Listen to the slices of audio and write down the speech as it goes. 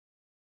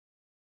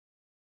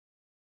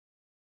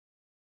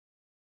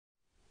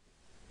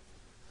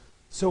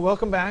So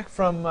welcome back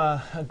from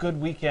a good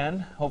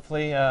weekend.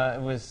 Hopefully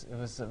it was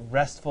a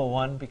restful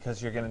one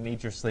because you're going to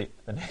need your sleep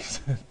the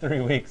next 3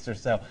 weeks or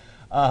so.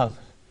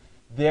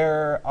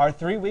 There are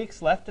 3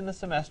 weeks left in the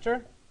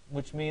semester,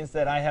 which means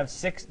that I have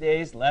 6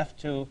 days left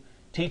to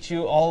teach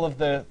you all of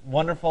the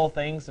wonderful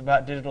things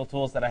about digital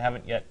tools that I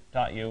haven't yet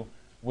taught you,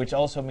 which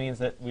also means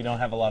that we don't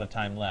have a lot of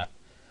time left.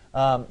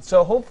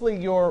 So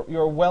hopefully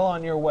you're well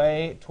on your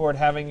way toward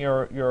having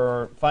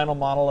your final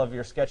model of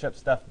your SketchUp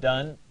stuff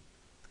done.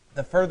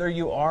 The further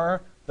you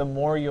are, the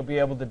more you'll be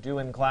able to do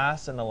in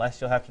class and the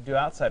less you'll have to do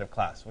outside of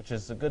class, which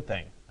is a good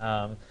thing.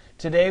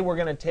 Today we're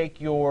going to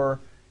take your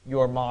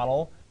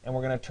model and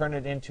we're going to turn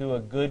it into a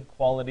good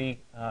quality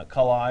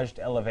collaged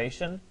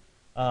elevation.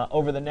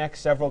 Over the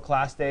next several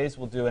class days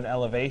we'll do an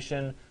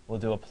elevation, we'll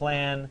do a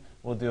plan,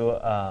 we'll do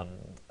a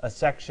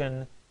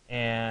section,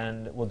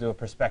 and we'll do a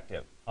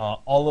perspective.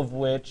 All of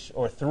which,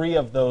 or 3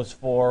 of those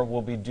 4,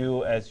 will be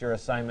due as your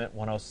assignment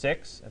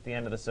 106 at the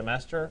end of the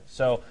semester.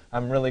 So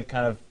I'm really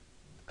kind of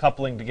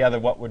coupling together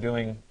what we're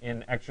doing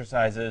in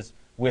exercises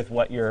with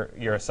what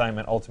your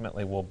assignment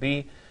ultimately will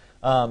be.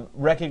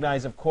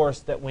 Recognize, of course,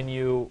 that when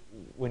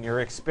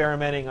you're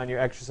experimenting on your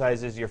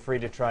exercises, you're free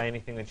to try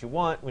anything that you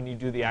want. When you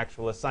do the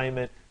actual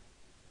assignment,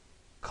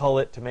 cull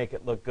it to make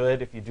it look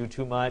good. If you do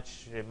too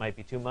much, it might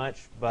be too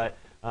much. But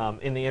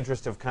in the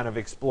interest of kind of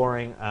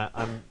exploring,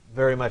 I'm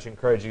very much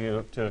encouraging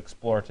you to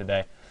explore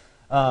today.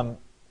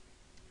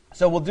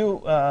 So we'll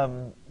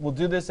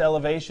do this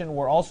elevation.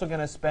 We're also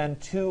going to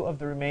spend 2 of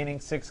the remaining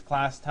 6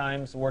 class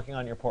times working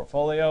on your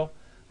portfolio.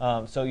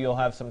 So you'll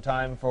have some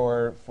time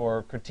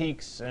for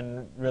critiques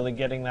and really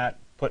getting that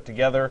put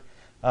together.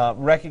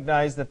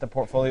 Recognize that the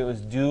portfolio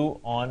is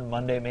due on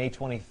Monday, May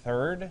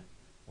 23rd,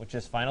 which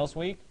is finals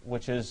week,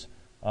 which is,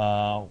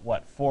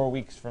 4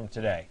 weeks from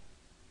today?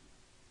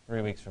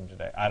 3 weeks from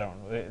today. I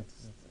don't know.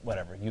 It's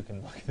whatever. You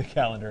can look at the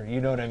calendar. You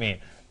know what I mean.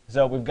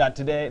 So we've got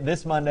today,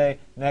 this Monday,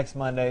 next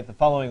Monday, the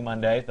following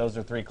Monday. Those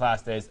are 3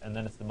 class days, and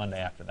then it's the Monday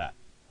after that.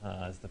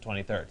 It's the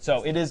 23rd.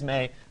 So it is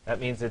May. That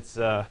means it's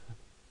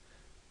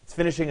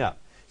finishing up.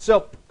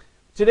 So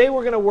today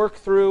we're going to work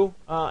through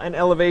an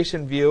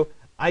elevation view.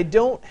 I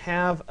don't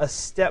have a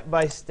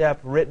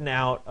step-by-step written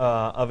out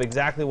of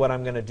exactly what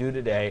I'm going to do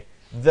today,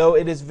 though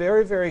it is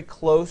very, very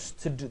close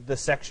to the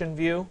section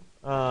view.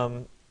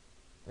 And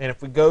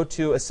if we go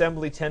to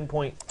Assembly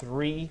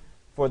 10.3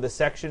 for the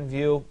section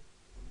view,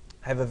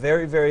 I have a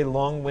very, very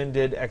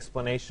long-winded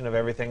explanation of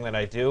everything that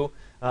I do.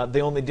 The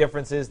only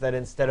difference is that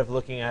instead of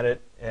looking at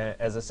it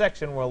as a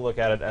section, we'll look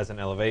at it as an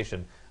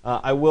elevation.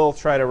 I will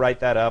try to write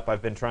that up.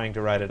 I've been trying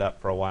to write it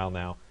up for a while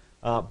now.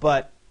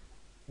 But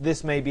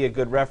this may be a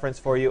good reference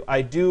for you.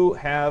 I do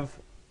have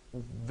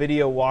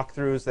video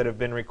walkthroughs that have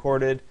been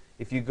recorded.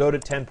 If you go to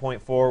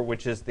 10.4,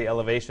 which is the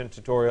elevation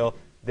tutorial,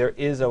 there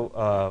is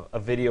a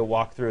video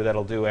walkthrough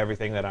that'll do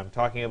everything that I'm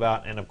talking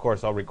about. And of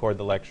course, I'll record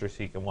the lecture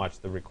so you can watch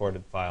the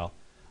recorded file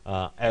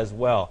as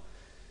well.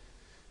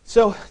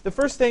 So the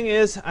first thing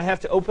is I have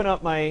to open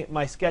up my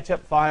SketchUp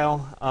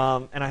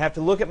file, and I have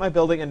to look at my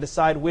building and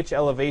decide which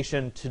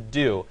elevation to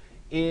do.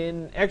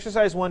 In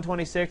exercise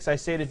 126, I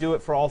say to do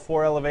it for all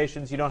 4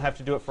 elevations. You don't have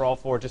to do it for all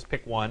 4. Just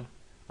pick one,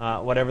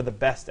 whatever the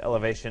best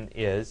elevation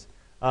is.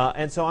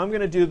 And so I'm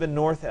going to do the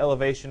north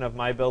elevation of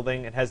my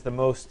building. It has the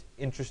most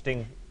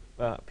interesting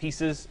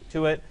pieces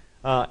to it.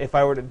 If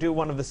I were to do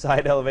one of the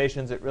side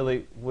elevations, it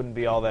really wouldn't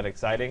be all that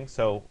exciting.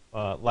 So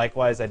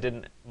likewise, I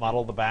didn't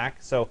model the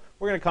back. So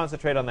we're going to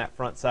concentrate on that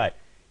front side.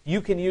 You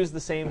can use the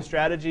same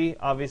strategy,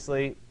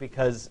 obviously,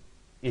 because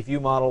if you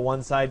model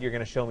one side, you're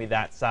going to show me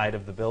that side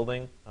of the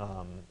building.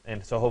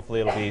 And so hopefully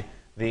it'll be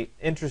the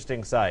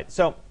interesting side.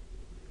 So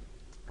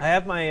I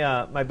have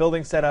my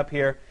building set up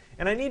here,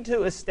 and I need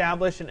to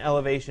establish an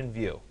elevation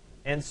view.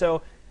 And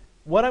so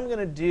what I'm going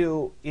to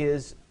do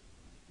is,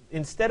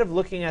 instead of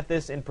looking at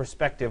this in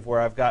perspective where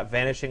I've got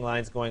vanishing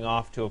lines going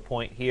off to a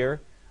point here,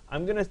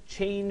 I'm going to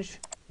change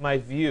my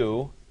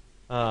view,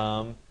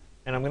 and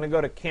I'm going to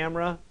go to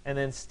Camera and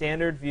then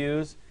Standard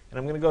Views, and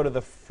I'm going to go to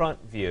the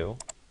front view.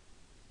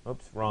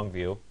 Oops, wrong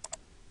view.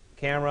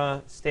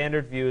 Camera,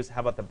 Standard Views,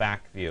 how about the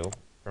back view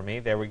for me?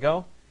 There we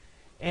go.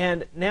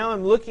 And now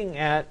I'm looking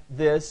at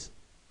this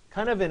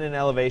kind of in an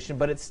elevation,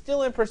 but it's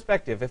still in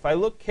perspective. If I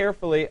look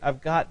carefully,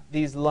 I've got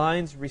these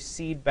lines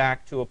recede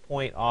back to a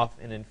point off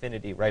in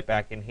infinity, right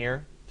back in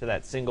here to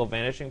that single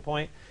vanishing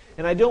point.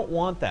 And I don't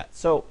want that.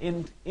 So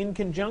in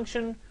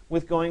conjunction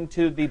with going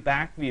to the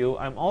back view,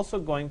 I'm also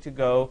going to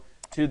go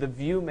to the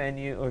view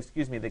menu, or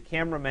excuse me, the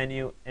camera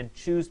menu, and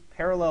choose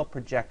parallel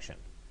projection.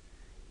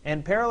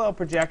 And parallel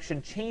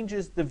projection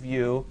changes the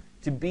view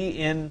to be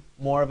in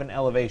more of an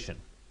elevation.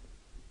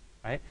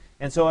 Right?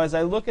 And so as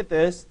I look at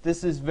this,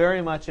 this is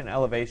very much an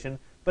elevation,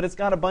 but it's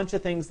got a bunch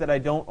of things that I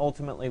don't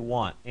ultimately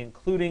want,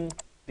 including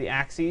the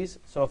axes.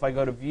 So if I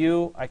go to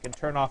View, I can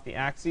turn off the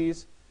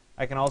axes.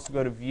 I can also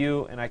go to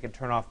View, and I can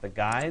turn off the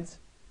guides.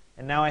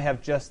 And now I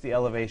have just the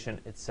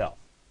elevation itself.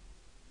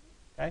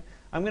 Okay?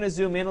 I'm going to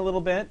zoom in a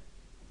little bit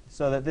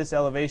so that this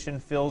elevation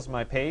fills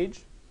my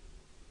page.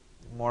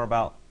 More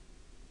about,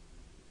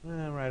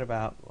 right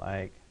about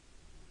like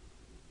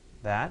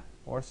that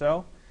or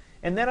so.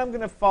 And then I'm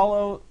going to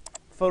follow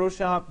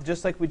Photoshop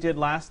just like we did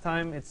last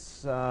time.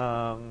 It's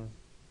Photoshop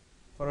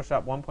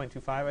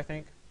 1.25, I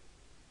think.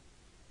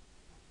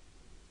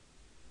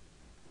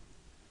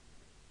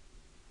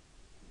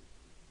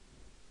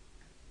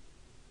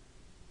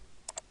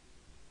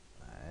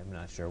 I'm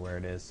not sure where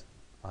it is.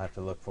 I'll have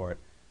to look for it.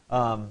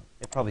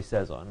 It probably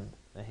says on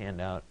the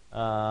handout.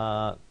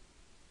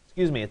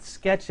 Excuse me, it's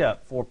SketchUp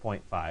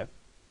 4.5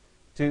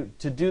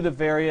 to do the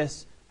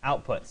various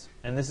outputs.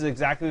 And this is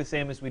exactly the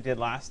same as we did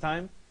last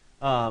time.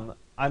 I'm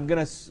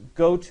going to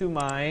go to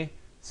my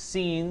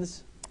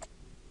scenes.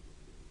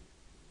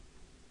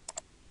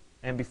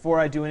 And before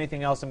I do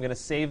anything else, I'm going to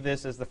save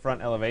this as the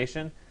front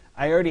elevation.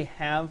 I already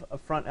have a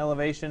front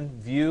elevation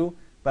view,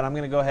 but I'm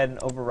going to go ahead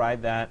and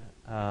override that.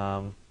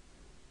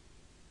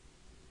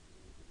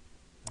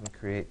 Let me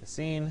create the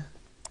scene,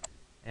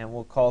 and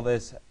we'll call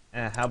this,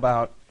 how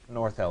about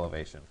north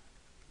elevation?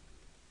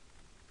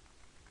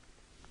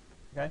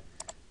 Okay.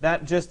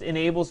 That just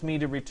enables me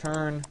to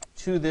return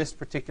to this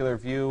particular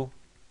view.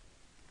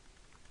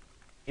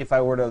 If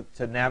I were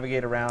to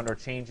navigate around or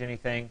change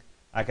anything,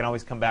 I can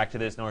always come back to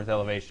this north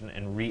elevation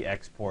and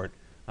re-export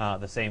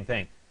the same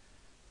thing.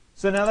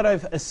 So now that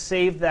I've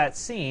saved that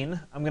scene,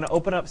 I'm going to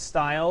open up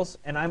styles,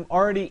 and I'm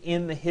already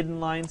in the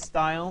hidden line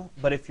style,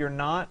 but if you're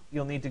not,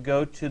 you'll need to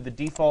go to the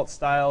default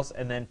styles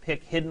and then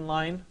pick hidden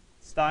line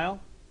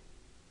style,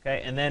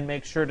 okay, and then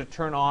make sure to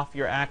turn off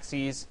your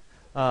axes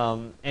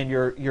and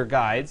your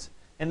guides.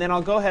 And then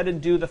I'll go ahead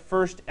and do the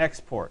first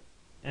export.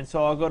 And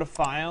so I'll go to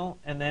File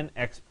and then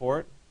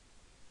Export,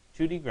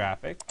 2D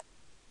Graphic,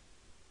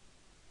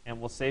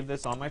 and we'll save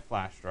this on my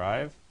flash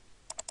drive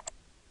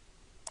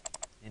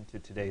into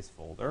today's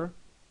folder.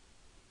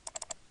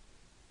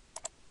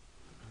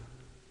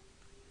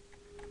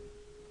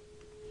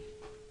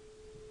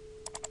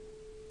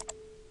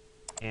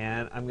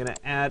 And I'm going to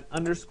add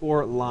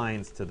underscore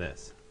lines to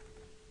this.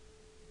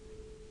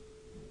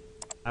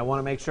 I want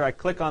to make sure I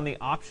click on the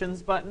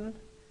Options button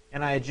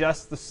and I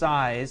adjust the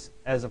size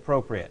as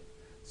appropriate.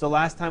 So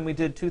last time we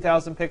did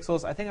 2,000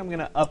 pixels. I think I'm going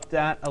to up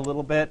that a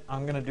little bit.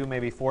 I'm going to do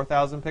maybe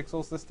 4,000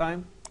 pixels this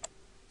time.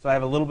 So I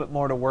have a little bit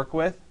more to work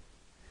with.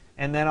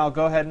 And then I'll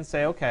go ahead and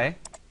say OK.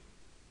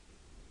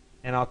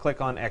 And I'll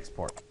click on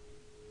Export.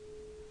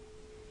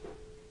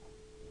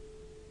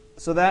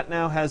 So that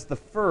now has the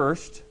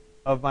first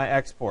of my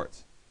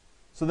exports.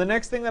 So the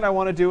next thing that I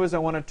want to do is I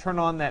want to turn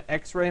on that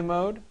X-ray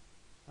mode.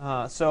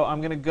 So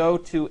I'm going to go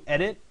to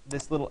Edit,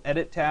 this little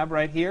Edit tab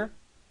right here.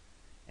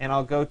 And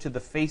I'll go to the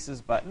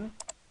Faces button.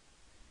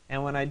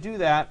 And when I do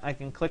that, I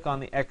can click on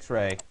the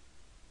X-ray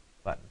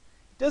button.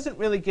 It doesn't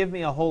really give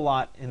me a whole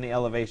lot in the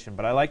elevation,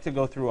 but I like to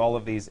go through all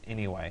of these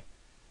anyway.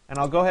 And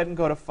I'll go ahead and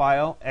go to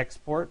File,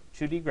 Export,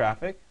 2D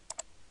Graphic.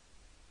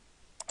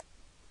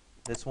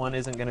 This one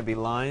isn't going to be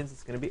lines,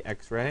 it's going to be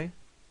X-ray.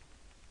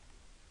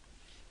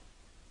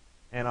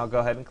 And I'll go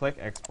ahead and click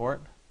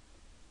Export.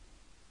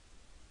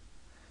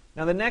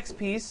 Now the next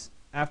piece,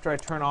 after I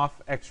turn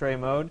off X-ray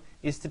mode,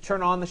 is to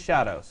turn on the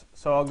shadows.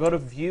 So I'll go to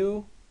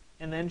View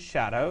and then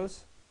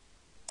Shadows.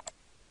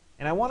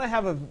 And I want to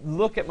have a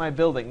look at my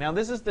building. Now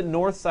this is the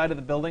north side of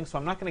the building, so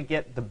I'm not going to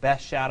get the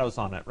best shadows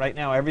on it. Right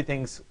now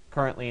everything's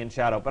currently in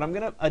shadow. But I'm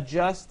going to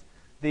adjust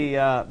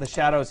the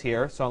shadows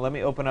here. So let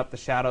me open up the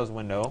shadows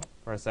window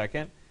for a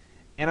second.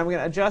 And I'm going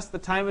to adjust the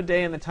time of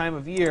day and the time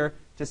of year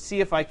to see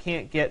if I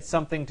can't get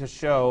something to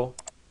show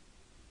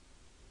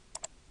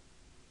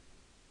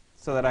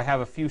so that I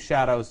have a few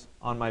shadows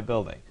on my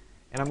building.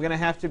 And I'm going to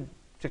have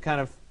to kind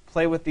of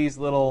play with these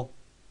little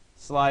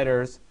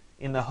sliders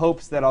in the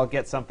hopes that I'll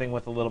get something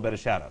with a little bit of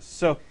shadows.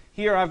 So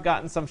here I've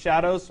gotten some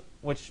shadows,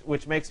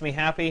 which makes me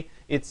happy.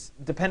 It's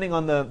depending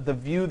on the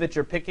view that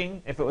you're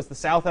picking. If it was the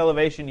south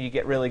elevation, you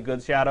get really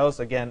good shadows.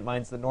 Again,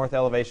 mine's the north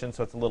elevation,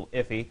 so it's a little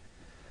iffy.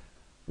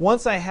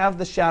 Once I have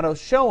the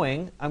shadows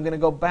showing, I'm going to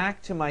go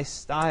back to my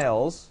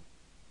styles,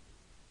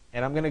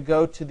 and I'm going to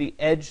go to the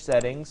edge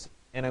settings,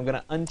 and I'm going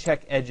to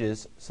uncheck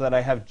edges so that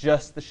I have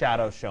just the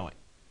shadows showing.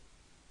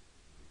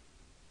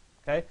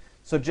 Okay?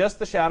 So just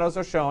the shadows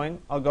are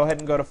showing. I'll go ahead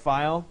and go to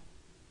File,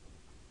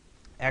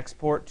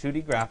 Export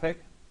 2D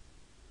Graphic,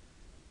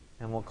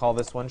 and we'll call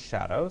this one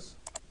Shadows.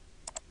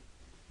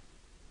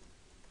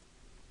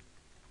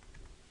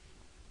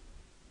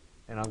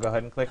 And I'll go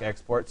ahead and click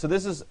Export. So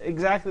this is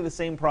exactly the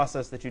same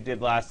process that you did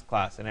last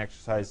class in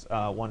exercise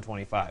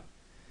 125.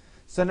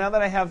 So now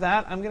that I have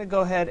that, I'm going to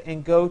go ahead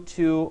and go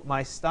to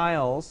my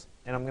Styles,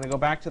 and I'm going to go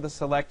back to the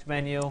Select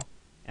menu,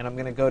 and I'm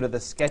going to go to the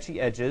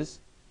Sketchy Edges.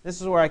 This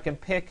is where I can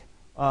pick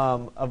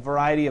a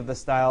variety of the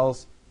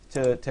styles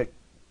to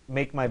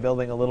make my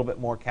building a little bit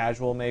more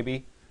casual,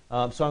 maybe.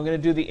 So I'm going to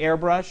do the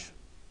airbrush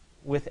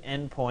with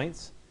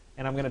endpoints,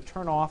 and I'm going to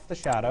turn off the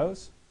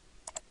shadows.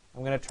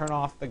 I'm going to turn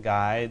off the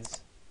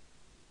guides,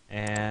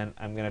 and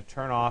I'm going to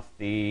turn off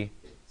the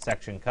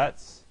section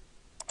cuts,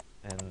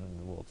 and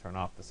we'll turn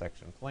off the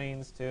section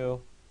planes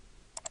too.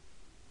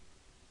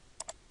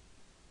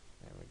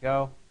 There we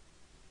go.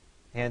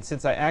 And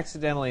since I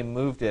accidentally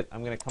moved it,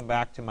 I'm going to come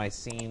back to my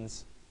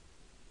scenes.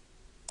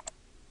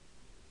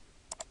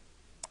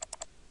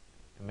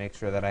 and make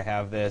sure that I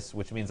have this,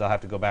 which means I'll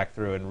have to go back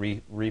through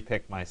and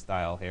repick my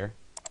style here.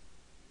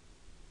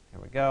 Here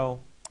we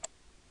go.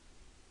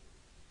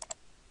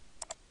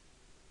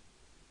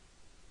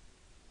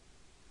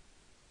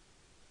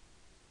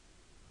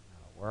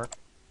 That'll work.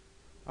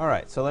 All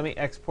right, so let me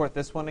export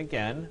this one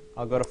again.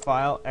 I'll go to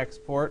File,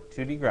 Export,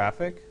 2D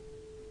Graphic.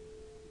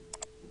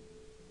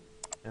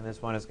 And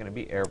this one is going to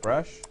be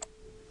Airbrush.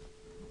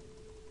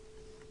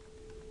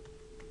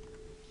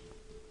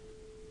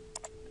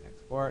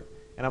 Export.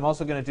 And I'm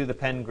also going to do the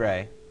pen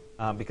gray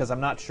because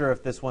I'm not sure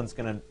if this one's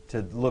going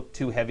to look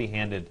too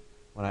heavy-handed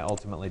when I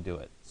ultimately do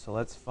it. So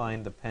let's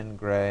find the pen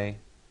gray.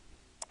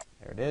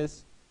 There it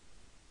is.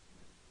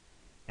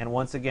 And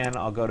once again,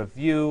 I'll go to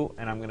View,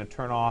 and I'm going to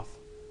turn off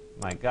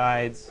my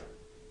guides.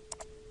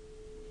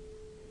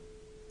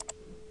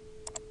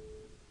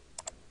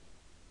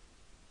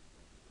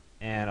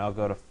 And I'll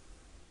go to,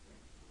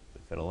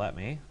 if it'll let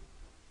me,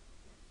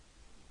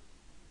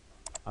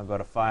 I'll go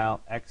to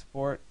File,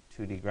 Export,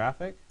 2D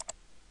Graphic.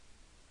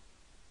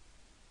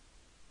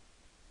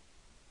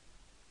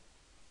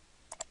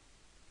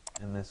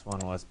 And this one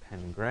was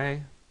pen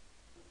gray.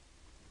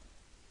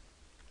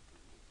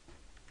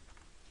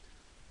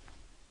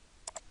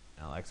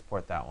 I'll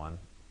export that one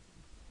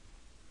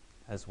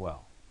as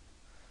well.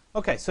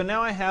 Okay, so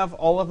now I have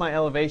all of my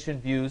elevation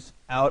views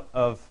out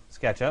of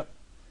SketchUp.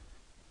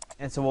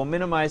 And so we'll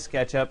minimize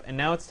SketchUp, and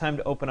now it's time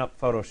to open up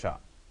Photoshop.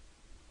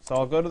 So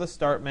I'll go to the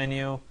Start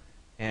menu,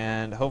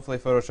 and hopefully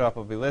Photoshop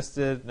will be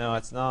listed. No,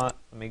 it's not.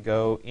 Let me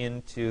go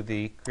into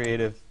the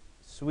Creative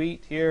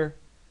Suite here,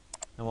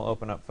 and we'll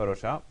open up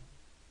Photoshop.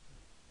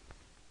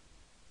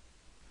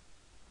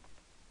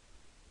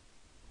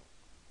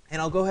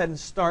 And I'll go ahead and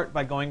start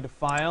by going to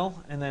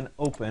File and then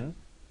Open,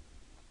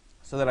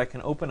 so that I can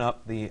open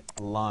up the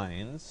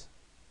lines.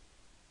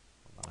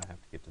 Hold on, I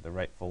have to get to the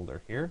right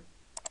folder here.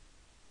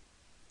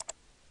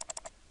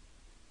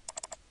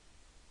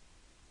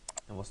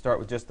 And we'll start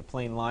with just the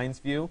plain lines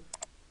view.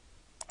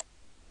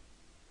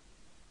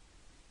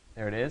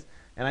 There it is.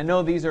 And I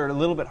know these are a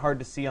little bit hard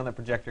to see on the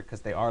projector because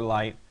they are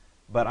light,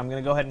 but I'm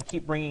going to go ahead and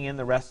keep bringing in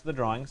the rest of the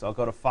drawings. I'll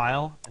go to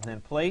File and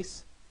then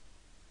Place,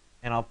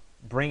 and I'll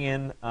bring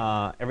in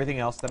everything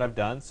else that I've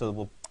done.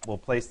 So we'll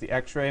place the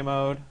X-ray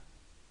mode.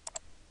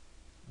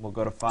 We'll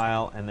go to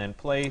File and then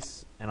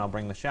Place, and I'll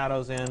bring the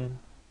shadows in.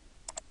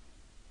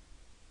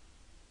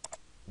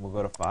 We'll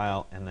go to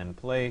File and then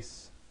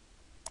Place.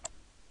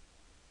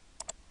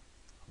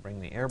 I'll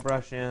bring the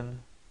airbrush in.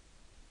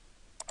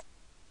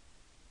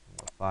 We'll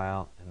go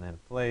File and then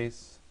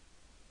Place.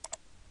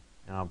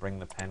 And I'll bring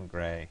the pen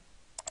gray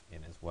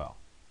in as well.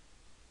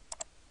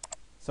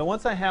 So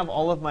once I have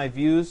all of my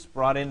views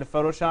brought into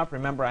Photoshop,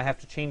 remember I have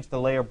to change the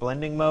layer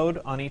blending mode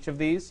on each of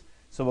these.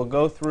 So we'll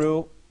go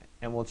through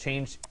and we'll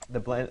change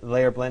the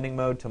layer blending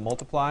mode to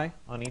multiply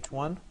on each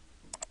one.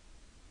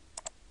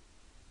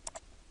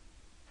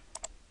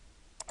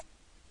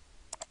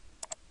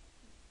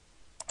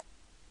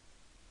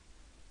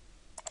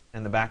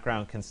 And the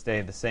background can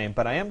stay the same,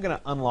 but I am going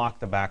to unlock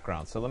the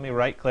background. So let me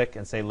right click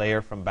and say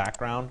Layer from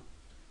Background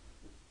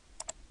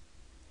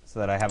so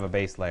that I have a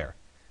base layer.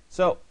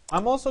 So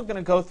I'm also going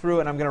to go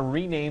through and I'm going to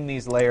rename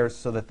these layers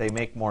so that they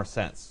make more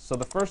sense. So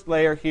the first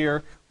layer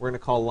here we're going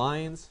to call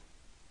Lines,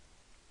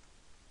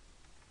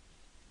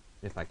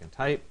 if I can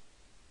type.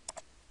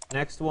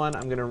 Next one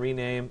I'm going to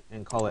rename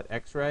and call it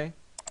X-ray.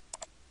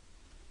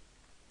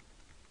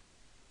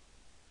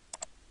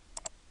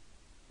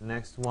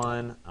 Next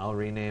one I'll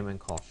rename and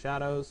call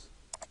Shadows.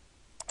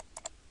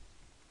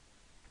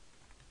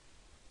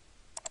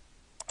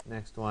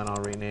 Next one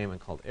I'll rename and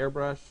call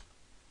Airbrush.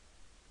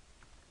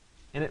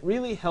 And it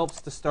really helps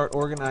to start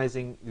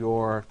organizing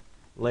your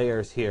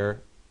layers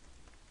here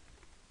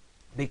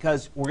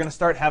because we're going to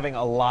start having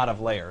a lot of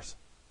layers.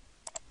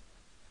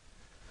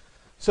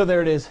 So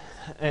there it is.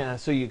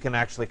 So you can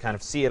actually kind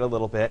of see it a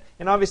little bit.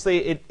 And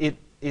obviously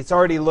it's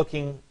already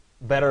looking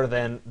better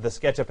than the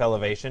SketchUp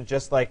elevation,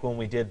 just like when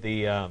we did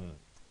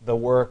the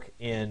work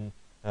in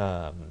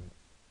on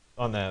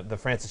the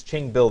Francis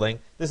Ching building.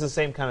 This is the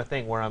same kind of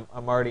thing where I'm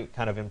already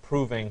kind of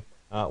improving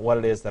what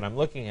it is that I'm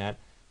looking at.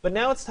 But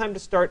now it's time to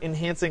start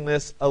enhancing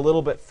this a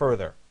little bit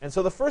further. And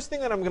so the first thing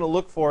that I'm going to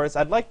look for is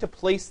I'd like to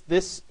place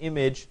this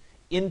image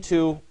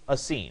into a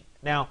scene.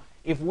 Now,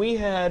 if we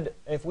had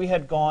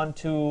gone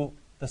to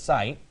the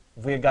site,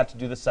 if we had got to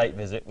do the site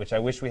visit, which I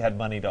wish we had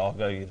money to all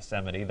go to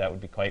Yosemite, that would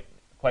be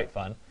quite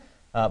fun.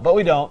 But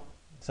we don't,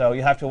 so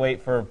you have to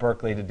wait for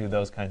Berkeley to do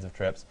those kinds of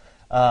trips,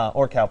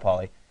 or Cal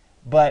Poly.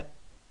 But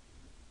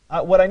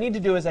what I need to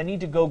do is I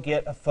need to go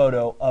get a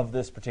photo of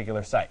this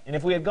particular site. And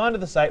if we had gone to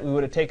the site, we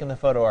would have taken the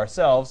photo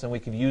ourselves, and we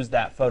could use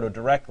that photo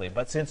directly.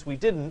 But since we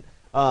didn't,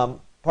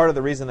 part of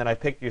the reason that I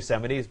picked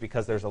Yosemite is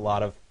because there's a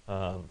lot of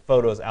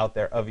photos out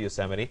there of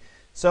Yosemite.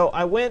 So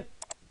I went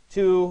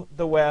to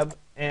the web,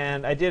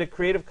 and I did a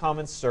Creative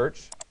Commons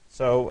search.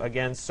 So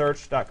again,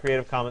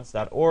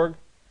 search.creativecommons.org.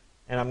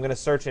 And I'm going to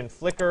search in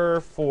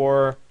Flickr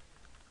for,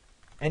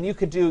 and you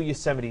could do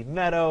Yosemite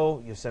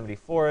Meadow, Yosemite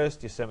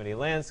Forest, Yosemite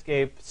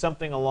Landscape,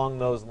 something along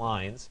those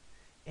lines.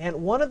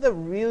 And one of the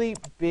really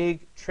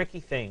big tricky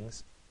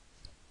things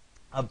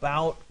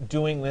about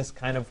doing this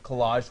kind of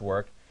collage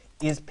work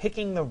is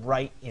picking the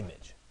right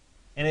image.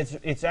 And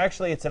it's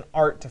an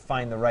art to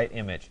find the right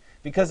image.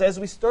 Because as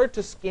we start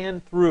to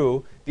scan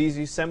through these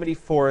Yosemite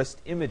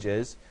forest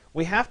images,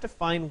 we have to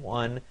find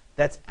one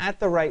that's at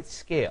the right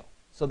scale.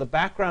 So the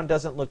background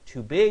doesn't look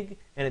too big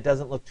and it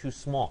doesn't look too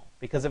small.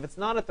 Because if it's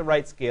not at the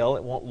right scale,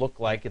 it won't look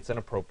like it's an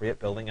appropriate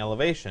building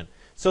elevation.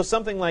 So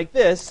something like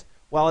this,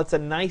 while it's a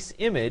nice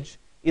image,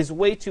 is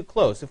way too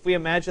close. If we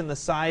imagine the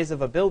size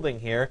of a building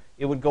here,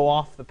 it would go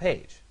off the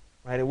page,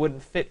 right? It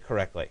wouldn't fit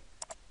correctly.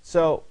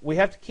 So we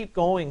have to keep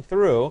going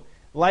through.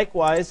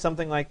 Likewise,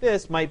 something like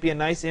this might be a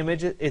nice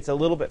image. It's a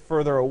little bit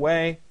further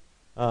away.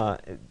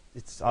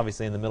 It's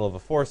obviously in the middle of a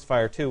forest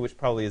fire too, which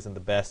probably isn't the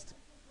best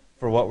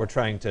for what we're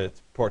trying to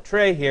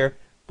portray here.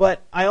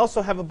 But I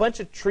also have a bunch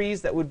of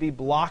trees that would be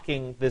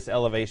blocking this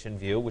elevation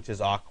view, which is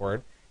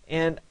awkward.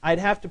 And I'd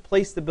have to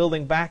place the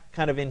building back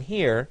kind of in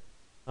here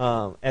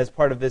as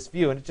part of this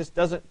view, and it just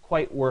doesn't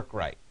quite work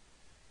right.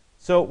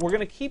 So we're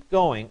going to keep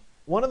going.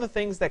 One of the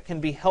things that can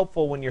be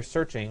helpful when you're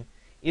searching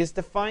is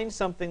to find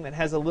something that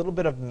has a little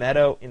bit of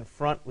meadow in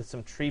front with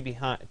some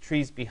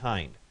trees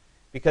behind.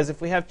 Because if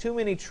we have too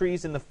many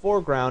trees in the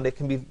foreground, it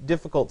can be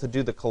difficult to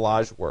do the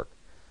collage work.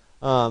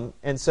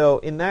 And so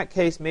in that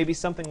case, maybe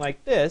something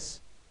like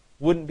this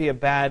wouldn't be a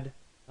bad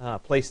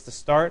place to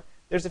start.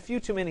 There's a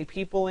few too many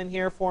people in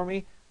here for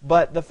me,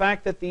 but the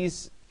fact that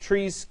these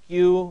trees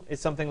skew is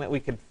something that we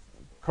could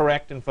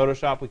correct in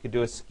Photoshop. We could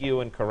do a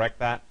skew and correct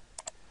that.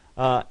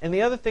 And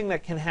the other thing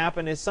that can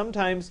happen is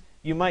sometimes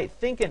you might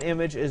think an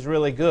image is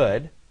really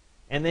good,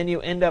 and then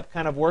you end up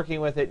kind of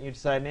working with it, and you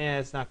decide, nah,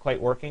 it's not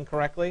quite working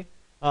correctly.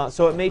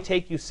 So it may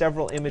take you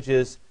several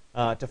images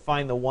to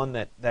find the one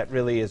that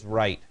really is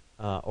right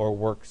or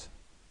works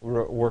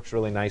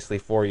really nicely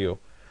for you.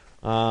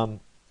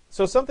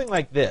 So something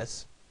like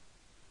this,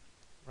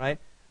 right?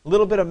 A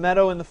little bit of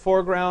meadow in the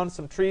foreground,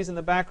 some trees in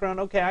the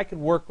background. Okay, I could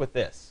work with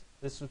this.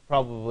 This would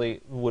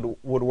probably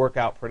would work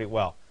out pretty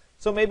well.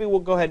 So maybe we'll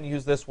go ahead and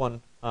use this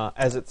one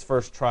as its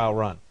first trial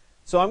run.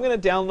 So I'm going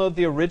to download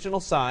the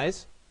original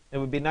size. It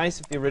would be nice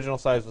if the original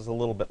size was a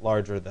little bit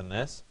larger than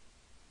this.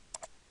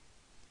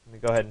 Let me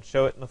go ahead and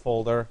show it in the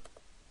folder.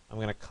 I'm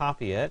going to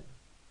copy it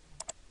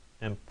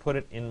and put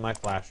it in my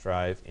flash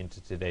drive into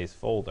today's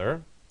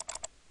folder.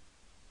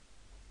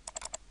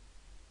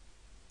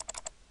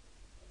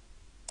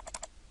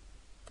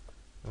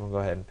 And we'll go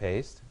ahead and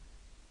paste.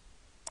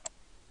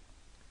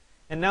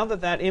 And now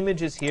that that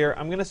image is here,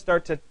 I'm going to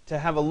start to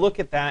have a look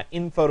at that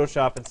in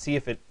Photoshop and see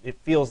if it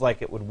feels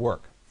like it would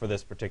work for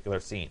this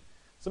particular scene.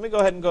 So let me go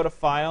ahead and go to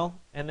File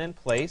and then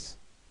Place.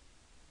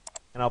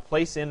 And I'll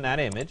place in that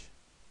image.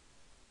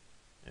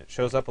 It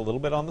shows up a little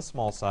bit on the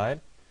small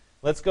side.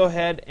 Let's go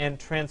ahead and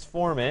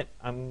transform it.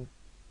 I'm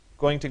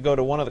going to go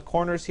to one of the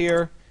corners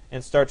here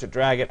and start to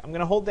drag it. I'm going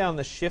to hold down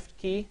the Shift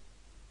key.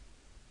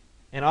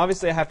 And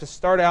obviously I have to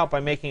start out by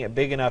making it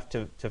big enough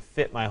to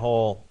fit my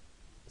whole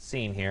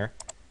scene here.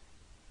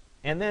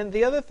 And then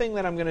the other thing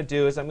that I'm going to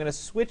do is I'm going to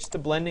switch the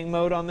blending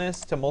mode on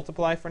this to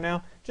multiply for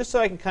now, just so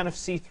I can kind of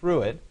see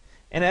through it.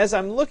 And as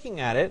I'm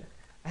looking at it,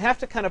 I have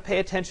to kind of pay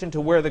attention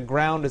to where the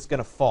ground is going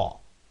to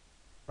fall.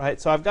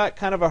 Right? So I've got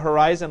kind of a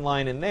horizon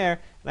line in there,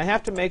 and I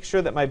have to make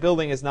sure that my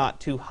building is not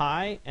too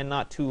high and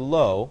not too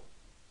low.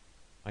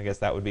 I guess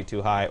that would be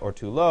too high or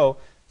too low,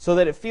 so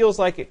that it feels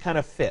like it kind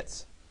of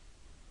fits.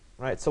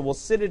 Right? So we'll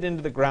sit it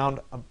into the ground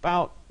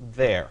about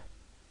there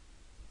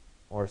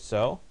or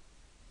so.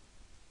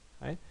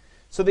 Right?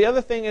 So the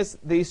other thing is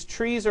these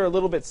trees are a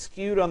little bit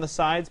skewed on the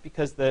sides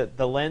because the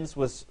lens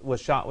was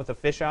shot with a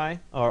fisheye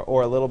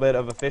or a little bit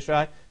of a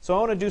fisheye. So I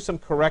want to do some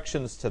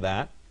corrections to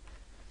that.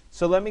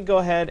 So let me go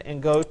ahead and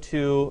go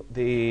to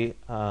the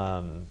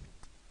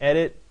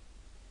Edit,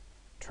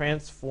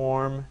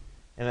 Transform,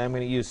 and I'm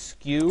going to use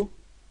Skew.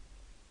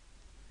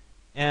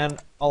 And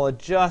I'll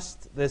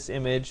adjust this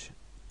image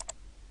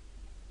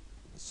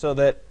so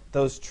that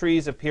those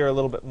trees appear a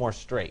little bit more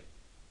straight.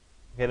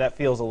 Okay, that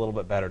feels a little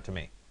bit better to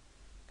me.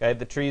 Okay,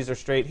 the trees are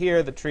straight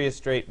here, the tree is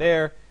straight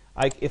there.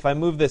 If I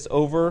move this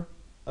over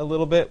a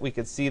little bit, we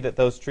could see that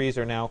those trees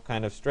are now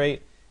kind of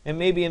straight. And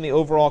maybe in the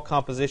overall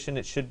composition,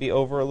 it should be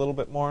over a little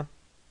bit more.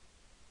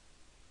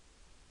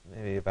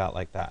 Maybe about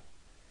like that.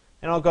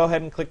 And I'll go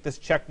ahead and click this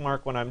check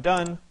mark when I'm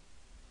done.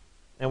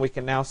 And we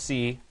can now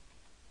see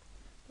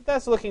that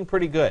that's looking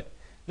pretty good.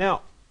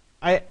 Now,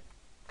 I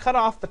cut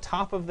off the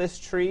top of this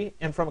tree.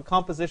 And from a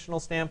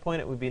compositional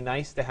standpoint, it would be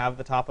nice to have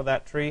the top of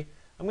that tree.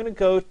 I'm going to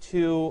go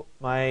to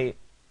my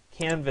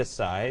canvas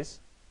size.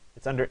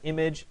 It's under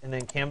Image and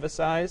then Canvas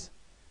Size.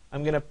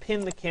 I'm going to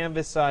pin the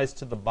canvas size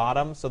to the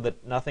bottom so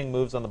that nothing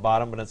moves on the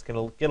bottom, but it's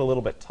going to get a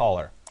little bit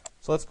taller.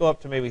 So let's go up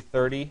to maybe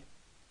 30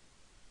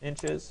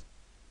 inches.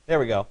 There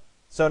we go.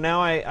 So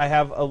now I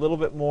have a little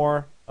bit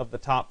more of the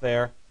top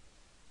there.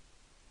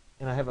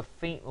 And I have a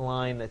faint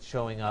line that's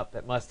showing up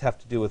that must have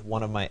to do with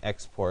one of my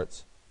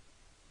exports.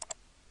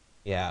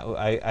 Yeah,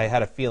 I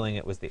had a feeling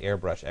it was the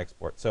airbrush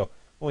export. So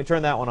when we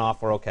turn that one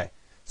off, we're okay.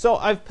 So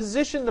I've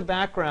positioned the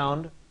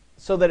background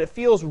so that it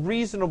feels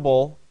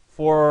reasonable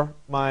for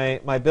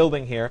my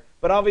building here.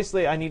 But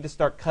obviously, I need to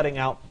start cutting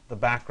out the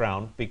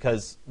background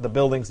because the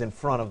building's in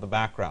front of the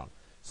background.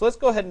 So let's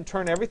go ahead and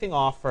turn everything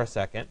off for a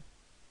second.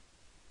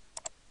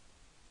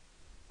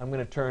 I'm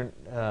going to turn,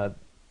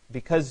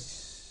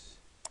 because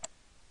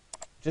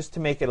just to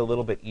make it a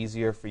little bit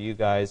easier for you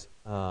guys,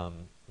 let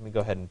me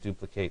go ahead and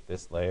duplicate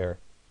this layer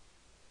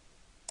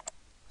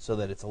so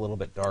that it's a little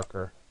bit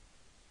darker.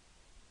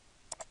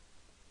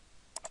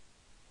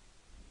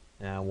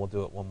 Now we'll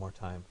do it one more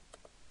time.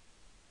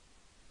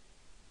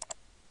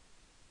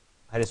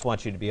 I just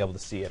want you to be able to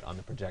see it on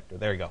the projector.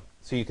 There you go.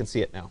 So you can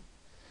see it now.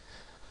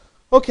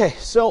 Okay,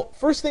 so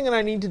first thing that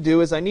I need to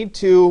do is I need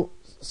to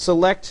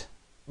select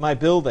my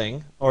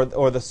building,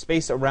 or the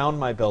space around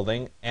my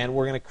building, and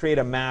we're going to create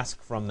a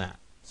mask from that.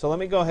 So let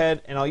me go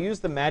ahead and I'll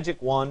use the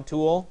magic wand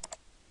tool,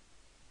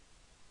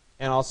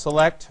 and I'll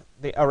select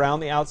around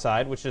the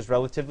outside, which is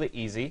relatively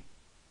easy,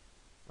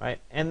 right?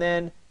 And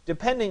then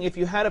depending, if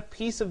you had a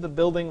piece of the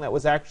building that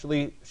was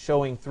actually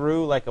showing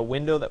through, like a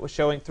window that was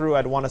showing through,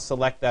 I'd want to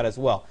select that as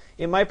well.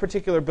 In my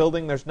particular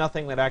building, there's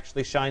nothing that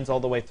actually shines all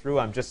the way through.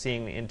 I'm just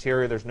seeing the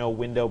interior. There's no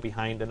window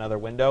behind another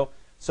window.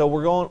 So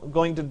we're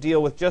going to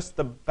deal with just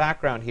the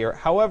background here.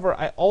 However,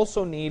 I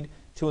also need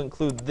to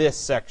include this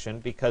section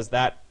because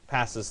that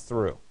passes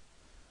through.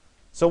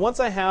 So once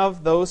I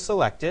have those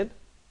selected,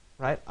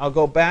 right, I'll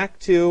go back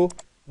to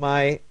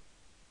my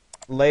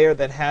layer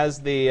that has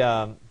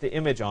the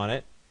image on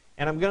it,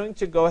 and I'm going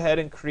to go ahead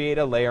and create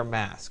a layer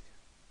mask.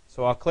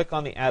 So I'll click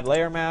on the Add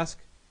Layer Mask,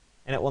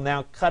 and it will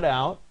now cut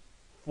out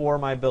for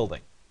my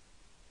building.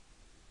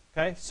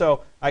 Okay,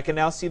 so I can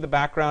now see the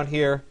background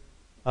here.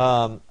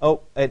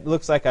 Oh, it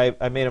looks like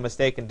I made a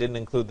mistake and didn't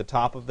include the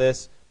top of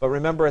this. But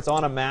remember, it's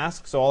on a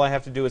mask, so all I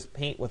have to do is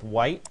paint with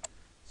white.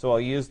 So I'll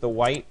use the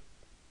white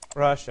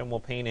brush, and we'll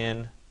paint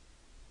in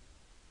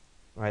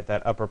right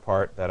that upper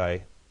part that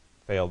I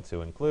failed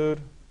to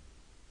include.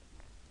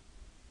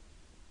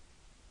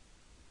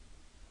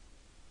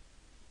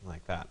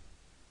 Like that.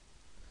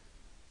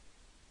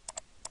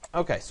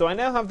 Okay, so I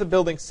now have the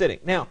building sitting.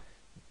 Now,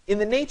 in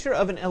the nature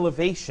of an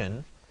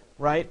elevation,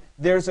 right,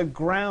 there's a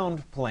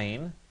ground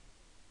plane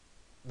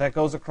that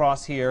goes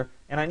across here,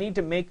 and I need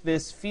to make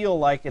this feel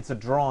like it's a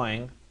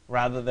drawing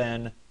rather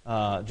than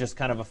just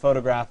kind of a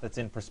photograph that's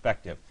in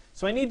perspective.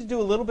 So I need to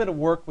do a little bit of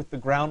work with the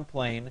ground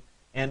plane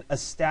and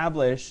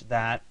establish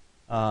that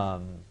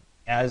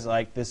as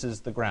like this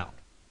is the ground.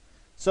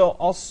 So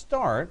I'll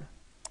start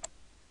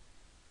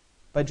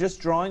by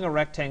just drawing a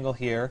rectangle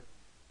here,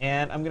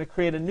 and I'm going to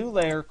create a new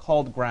layer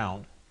called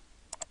ground.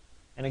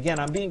 And again,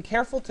 I'm being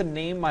careful to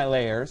name my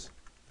layers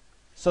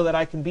so that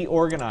I can be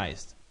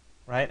organized.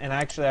 Right? And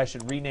actually, I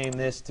should rename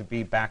this to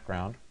be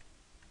background.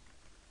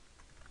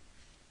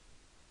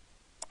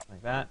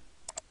 Like that.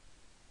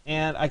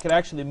 And I could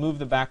actually move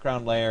the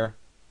background layer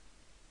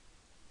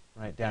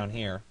right down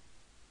here.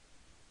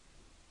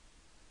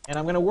 And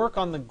I'm going to work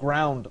on the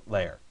ground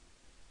layer.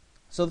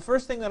 So the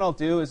first thing that I'll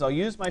do is I'll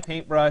use my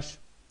paintbrush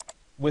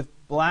with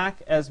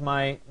black as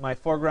my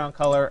foreground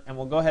color, and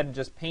we'll go ahead and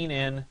just paint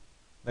in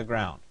the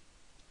ground.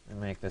 And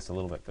make this a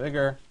little bit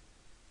bigger.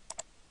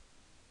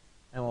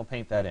 And we'll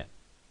paint that in.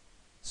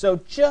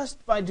 So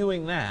just by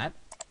doing that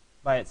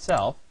by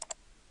itself,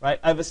 right,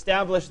 I've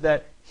established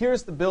that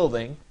here's the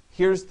building,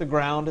 here's the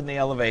ground and the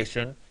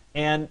elevation,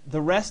 and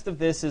the rest of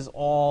this is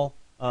all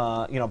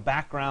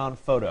background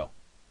photo.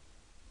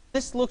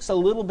 This looks a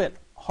little bit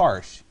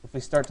harsh if we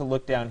start to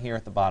look down here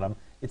at the bottom.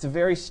 It's a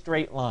very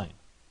straight line.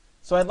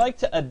 So I'd like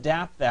to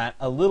adapt that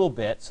a little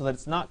bit so that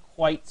it's not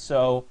quite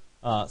so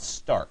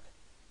stark.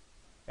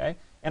 Okay?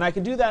 And I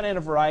can do that in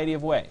a variety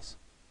of ways.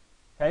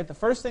 Okay, the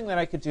first thing that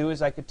I could do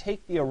is I could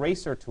take the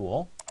eraser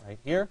tool right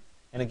here,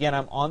 and again,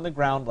 I'm on the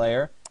ground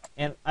layer,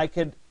 and I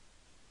could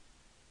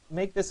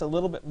make this a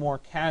little bit more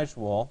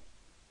casual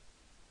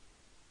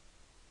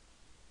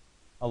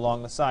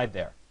along the side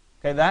there.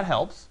 Okay, that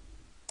helps.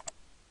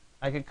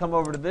 I could come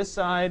over to this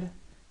side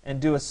and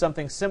do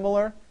something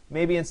similar.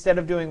 Maybe instead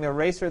of doing the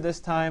eraser this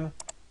time,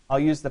 I'll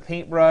use the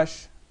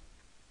paintbrush,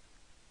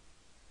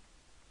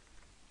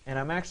 and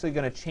I'm actually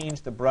going to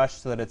change the brush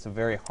so that it's a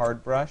very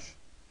hard brush.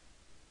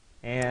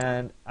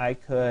 And I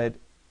could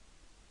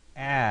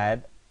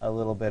add a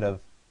little bit of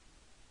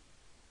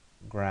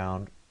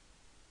ground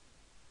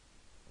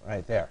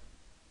right there.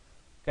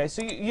 Okay,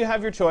 so you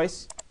have your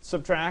choice.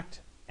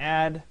 Subtract,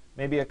 add,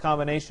 maybe a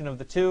combination of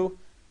the two,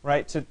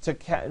 right, to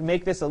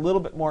make this a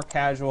little bit more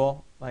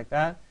casual like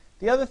that.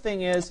 The other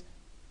thing is,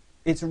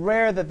 it's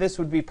rare that this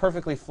would be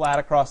perfectly flat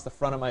across the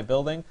front of my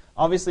building.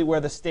 Obviously,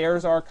 where the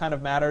stairs are kind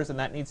of matters, and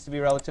that needs to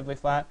be relatively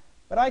flat.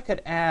 But I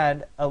could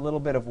add a little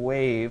bit of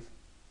wave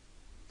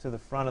to the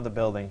front of the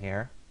building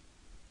here.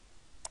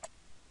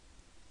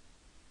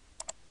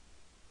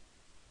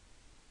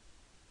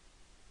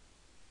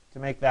 To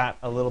make that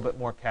a little bit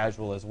more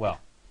casual as well.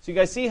 So you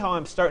guys see how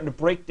I'm starting to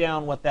break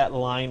down what that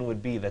line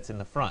would be that's in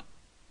the front.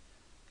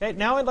 Okay,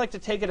 now I'd like to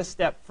take it a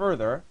step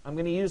further. I'm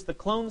going to use the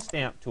clone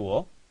stamp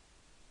tool,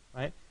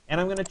 right? And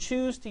I'm going to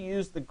choose to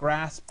use the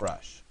grass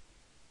brush,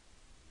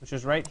 which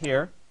is right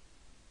here.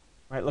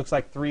 Right? It looks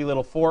like 3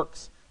 little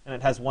forks, and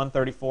it has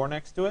 134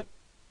 next to it.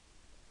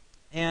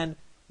 And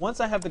once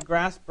I have the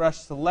grass brush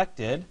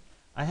selected,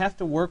 I have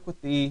to work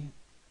with the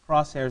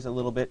crosshairs a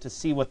little bit to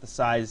see what the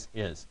size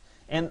is.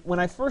 And when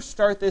I first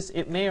start this,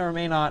 it may or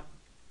may not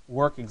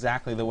work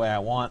exactly the way I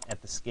want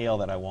at the scale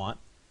that I want.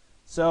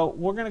 So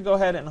we're going to go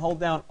ahead and hold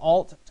down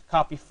Alt to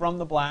copy from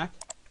the black.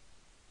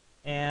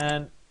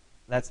 And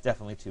that's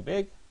definitely too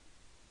big.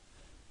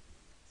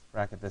 Let's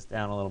bracket this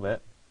down a little bit.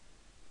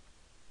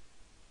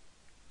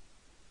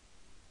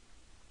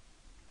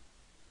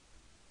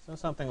 So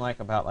something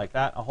about like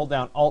that. I'll hold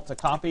down Alt to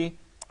copy,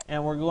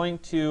 and we're going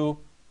to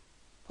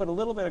put a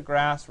little bit of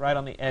grass right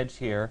on the edge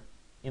here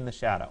in the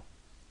shadow.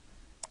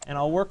 And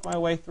I'll work my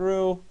way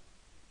through,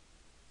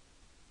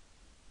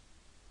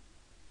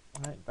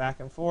 right, back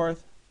and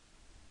forth,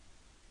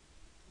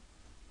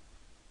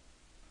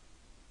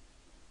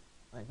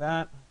 like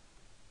that.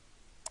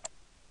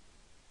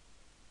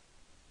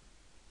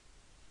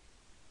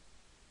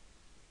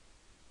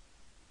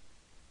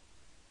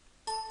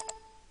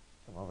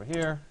 Come over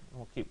here, and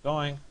we'll keep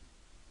going.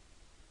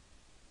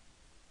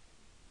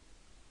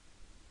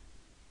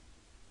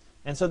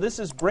 And so this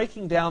is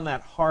breaking down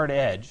that hard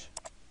edge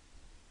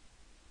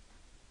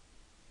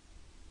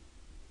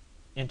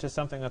into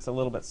something that's a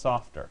little bit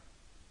softer.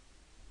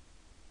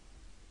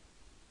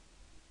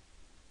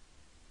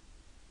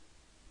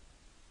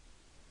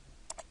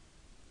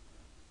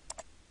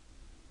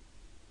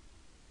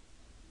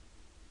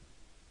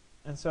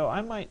 And so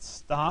I might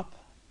stop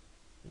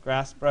the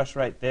grass brush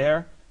right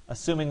there,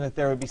 assuming that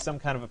there would be some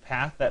kind of a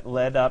path that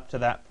led up to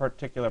that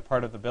particular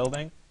part of the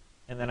building.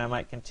 And then I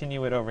might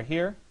continue it over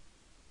here.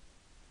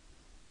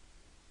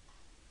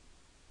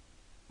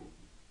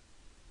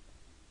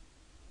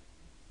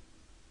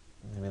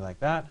 Maybe like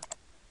that.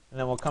 And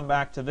then we'll come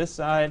back to this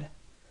side,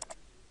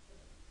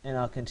 and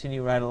I'll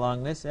continue right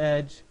along this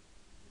edge.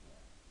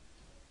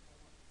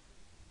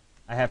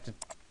 I have to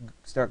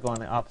start going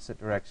the opposite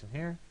direction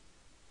here.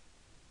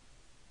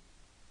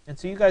 And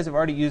so you guys have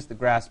already used the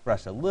grass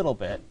brush a little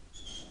bit,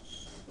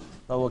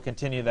 but we'll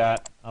continue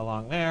that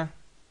along there.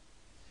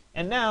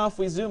 And now if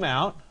we zoom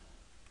out,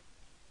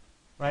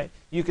 right,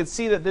 you can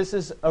see that this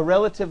is a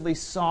relatively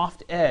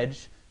soft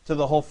edge to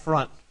the whole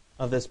front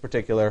of this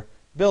particular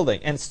building.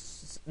 And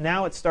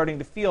now it's starting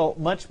to feel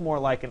much more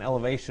like an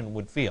elevation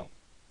would feel,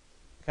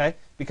 okay?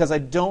 Because I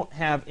don't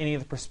have any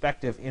of the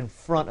perspective in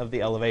front of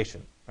the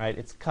elevation, right?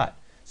 It's cut.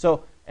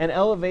 So an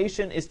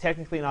elevation is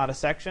technically not a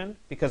section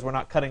because we're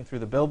not cutting through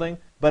the building,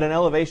 but an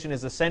elevation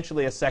is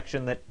essentially a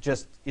section that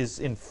just is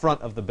in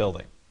front of the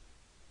building,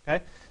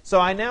 okay? So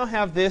I now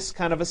have this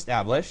kind of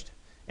established,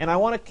 and I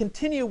want to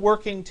continue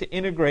working to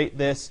integrate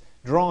this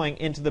drawing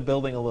into the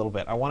building a little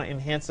bit. I want to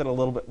enhance it a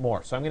little bit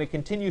more. So I'm going to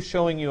continue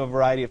showing you a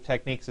variety of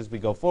techniques as we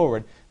go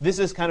forward. This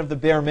is kind of the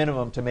bare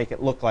minimum to make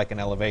it look like an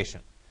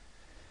elevation.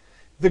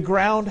 The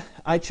ground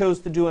I chose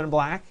to do in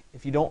black.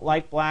 If you don't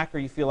like black or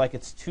you feel like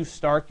it's too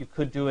stark, you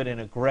could do it in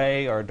a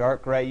gray or a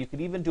dark gray. You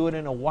could even do it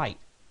in a white,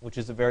 which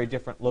is a very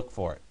different look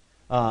for it.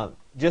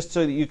 Just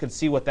so that you can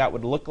see what that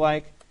would look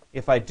like,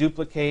 if I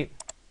duplicate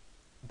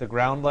the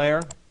ground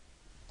layer,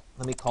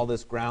 let me call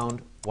this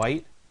ground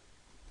white.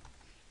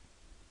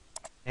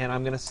 And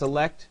I'm going to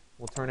select,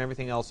 we'll turn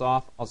everything else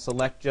off. I'll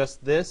select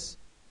just this,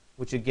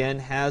 which again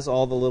has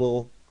all the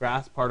little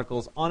grass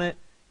particles on it.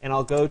 And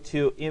I'll go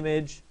to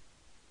Image,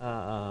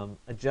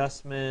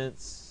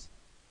 Adjustments,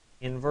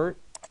 Invert.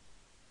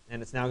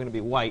 And it's now going to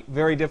be white.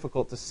 Very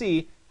difficult to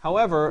see.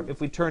 However,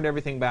 if we turned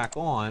everything back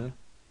on,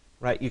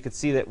 right, you could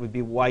see that it would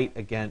be white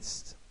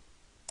against,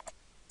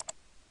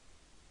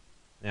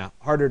 now,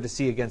 harder to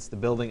see against the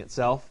building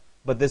itself.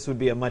 But this would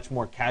be a much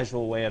more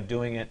casual way of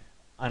doing it.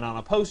 And on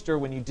a poster,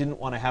 when you didn't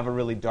want to have a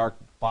really dark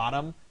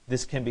bottom,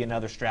 this can be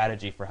another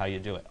strategy for how you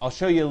do it. I'll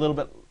show you a little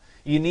bit.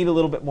 You need a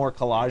little bit more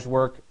collage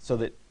work so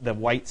that the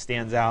white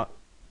stands out.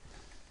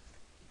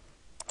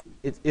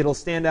 It'll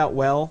stand out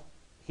well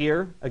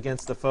here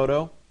against the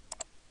photo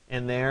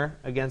and there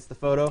against the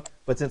photo.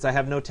 But since I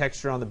have no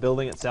texture on the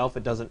building itself,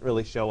 it doesn't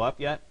really show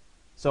up yet.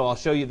 So I'll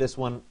show you this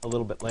one a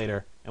little bit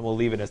later, and we'll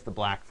leave it as the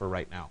black for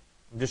right now.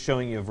 I'm just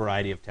showing you a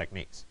variety of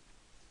techniques.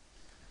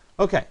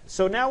 OK,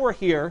 so now we're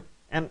here.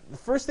 And the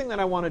first thing that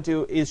I want to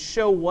do is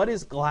show what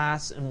is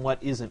glass and what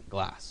isn't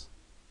glass.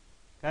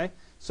 Okay?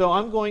 So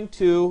I'm going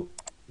to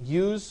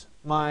use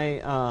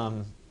my,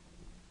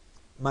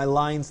 my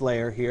lines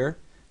layer here.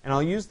 And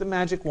I'll use the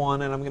magic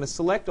wand, and I'm going to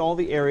select all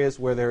the areas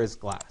where there is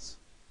glass.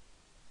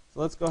 So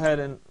let's go ahead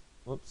and,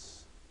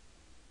 whoops,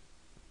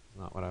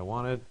 not what I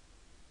wanted.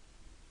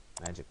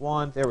 Magic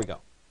wand, there we go.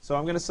 So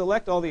I'm going to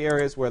select all the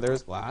areas where there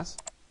is glass.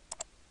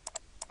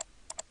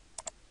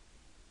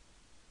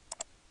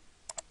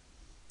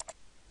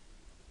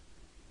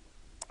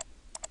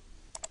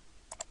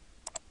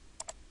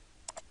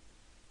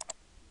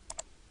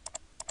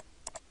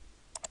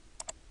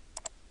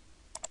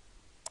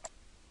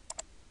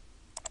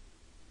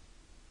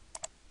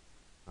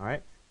 All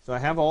right, so I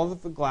have all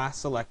of the glass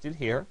selected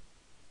here.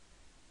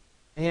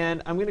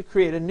 And I'm going to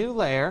create a new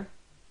layer,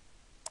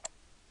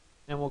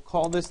 and we'll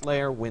call this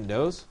layer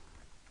Windows.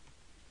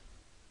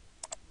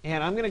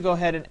 And I'm going to go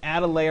ahead and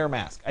add a layer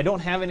mask. I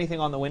don't have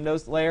anything on the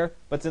Windows layer,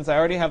 but since I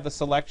already have the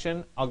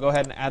selection, I'll go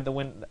ahead and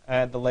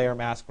add the layer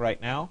mask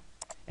right now.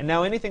 And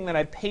now anything that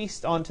I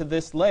paste onto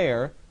this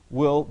layer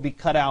will be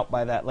cut out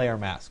by that layer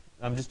mask.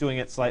 I'm just doing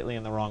it slightly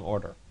in the wrong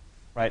order,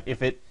 right?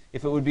 If it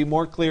would be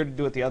more clear to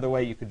do it the other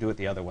way, you could do it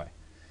the other way.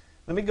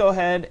 Let me go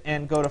ahead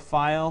and go to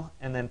File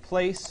and then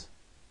Place.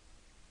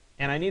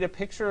 And I need a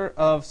picture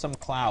of some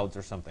clouds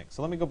or something.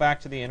 So let me go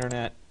back to the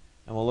internet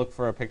and we'll look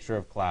for a picture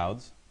of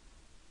clouds.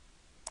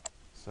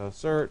 So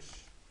search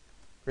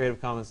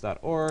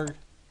creativecommons.org.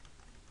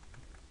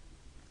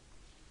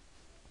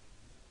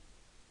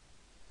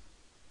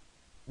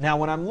 Now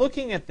when I'm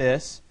looking at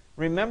this,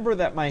 remember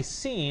that my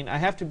scene, I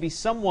have to be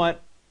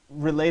somewhat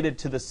related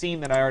to the scene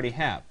that I already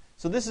have.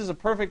 So this is a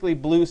perfectly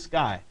blue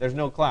sky. There's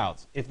no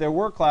clouds. If there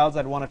were clouds,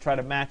 I'd want to try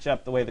to match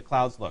up the way the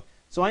clouds look.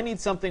 So I need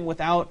something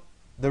without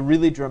the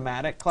really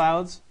dramatic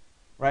clouds,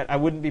 right? I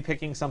wouldn't be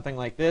picking something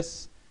like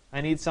this.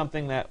 I need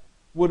something that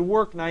would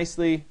work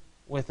nicely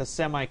with a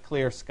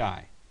semi-clear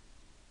sky.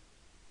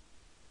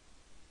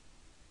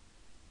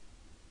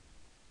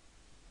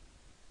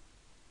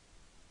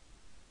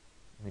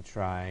 Let me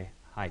try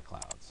high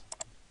clouds.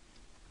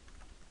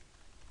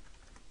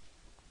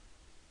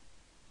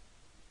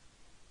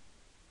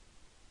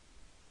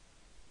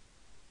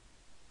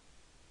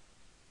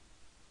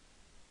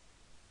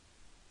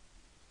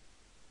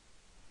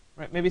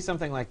 Right, maybe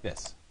something like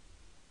this.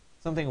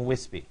 Something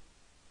wispy.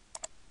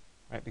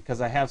 Right,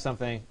 because I have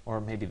something, or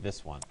maybe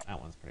this one.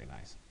 That one's pretty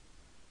nice.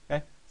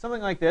 Okay,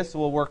 something like this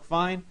will work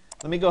fine.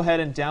 Let me go ahead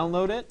and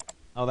download it.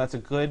 Oh, that's a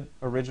good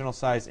original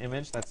size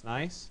image. That's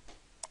nice.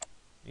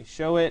 Let me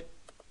show it.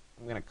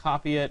 I'm going to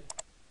copy it,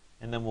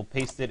 and then we'll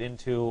paste it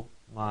into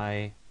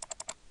my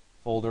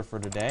folder for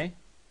today.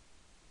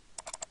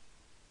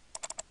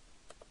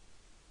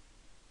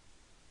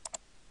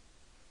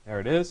 There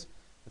it is.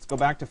 Let's go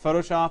back to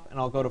Photoshop, and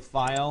I'll go to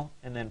File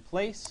and then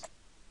Place.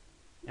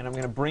 And I'm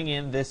going to bring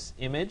in this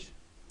image.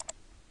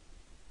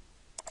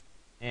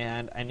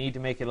 And I need to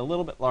make it a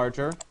little bit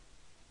larger.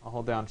 I'll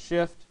hold down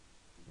Shift,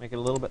 make it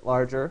a little bit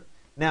larger.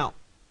 Now,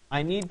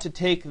 I need to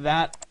take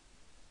that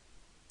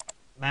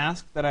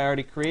mask that I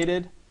already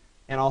created,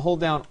 and I'll hold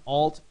down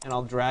Alt, and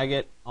I'll drag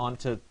it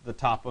onto the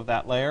top of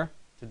that layer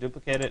to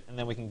duplicate it, and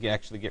then we can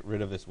actually get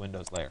rid of this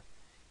Windows layer.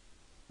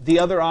 The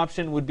other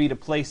option would be to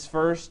place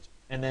first,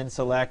 and then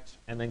select,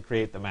 and then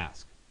create the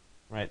mask.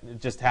 Right? It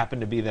just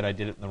happened to be that I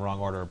did it in the wrong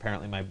order.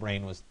 Apparently my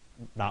brain was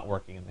not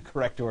working in the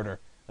correct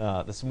order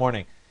this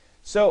morning.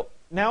 So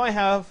now I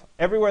have,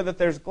 everywhere that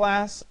there's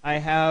glass, I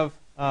have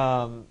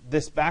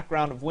this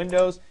background of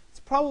windows. It's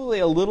probably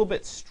a little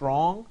bit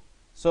strong,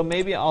 so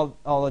maybe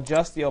I'll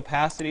adjust the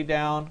opacity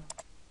down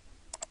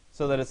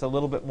so that it's a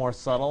little bit more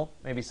subtle,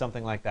 maybe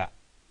something like that.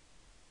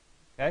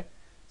 Okay?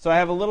 So I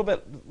have a little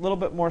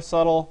bit more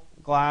subtle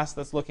glass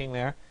that's looking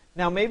there.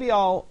 Now maybe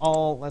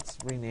let's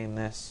rename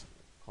this.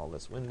 Call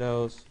this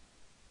Windows.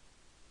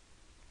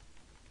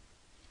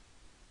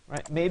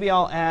 Right? Maybe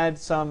I'll add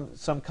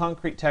some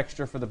concrete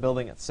texture for the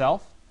building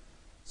itself.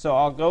 So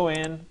I'll go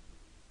in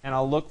and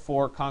I'll look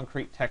for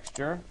concrete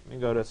texture. Let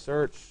me go to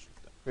search,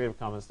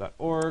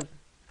 creativecommons.org.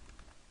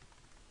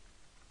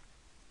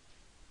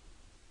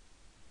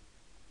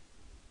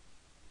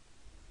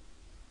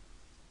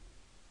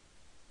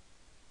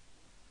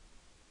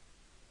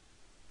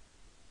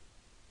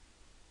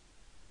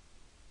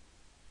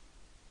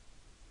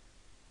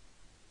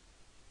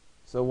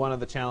 So one of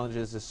the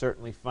challenges is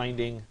certainly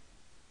finding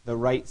the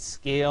right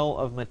scale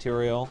of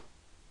material.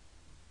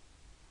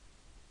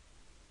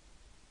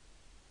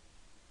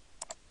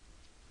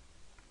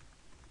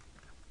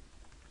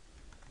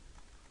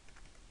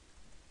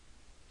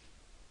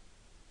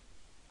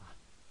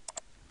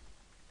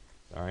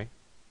 Sorry.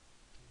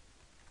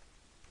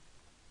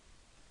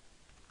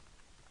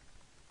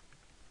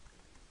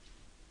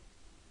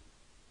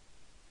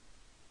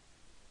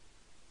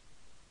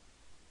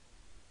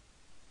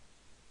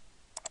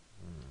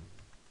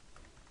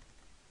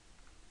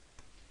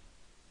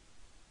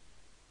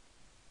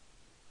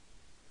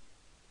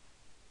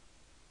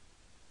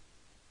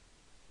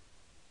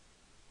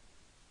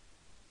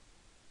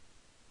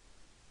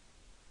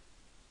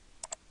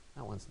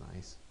 That one's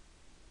nice.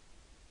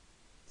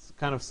 It's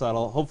kind of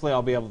subtle. Hopefully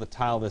I'll be able to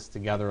tile this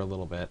together a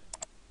little bit.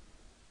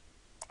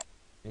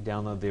 Let me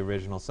download the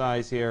original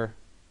size here.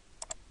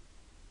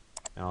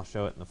 And I'll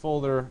show it in the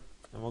folder.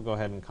 And we'll go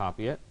ahead and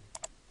copy it.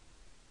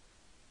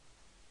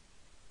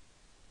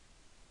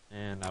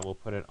 And I will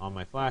put it on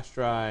my flash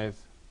drive.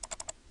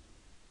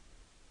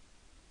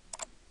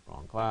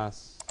 Wrong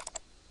class.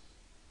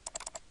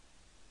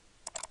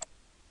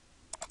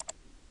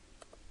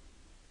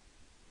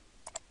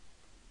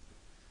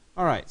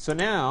 All right, so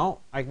now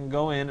I can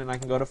go in and I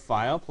can go to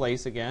File,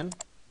 Place again.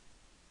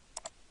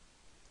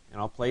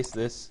 And I'll place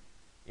this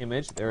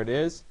image. There it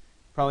is.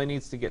 Probably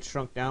needs to get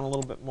shrunk down a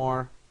little bit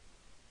more.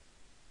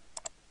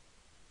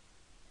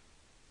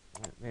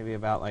 Maybe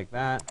about like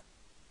that.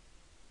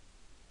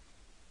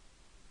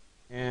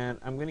 And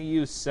I'm going to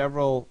use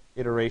several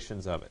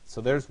iterations of it. So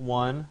there's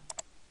one.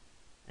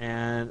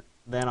 And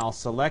then I'll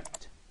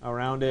select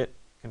around it,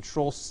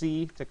 Control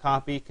C to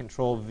copy,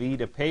 Control V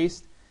to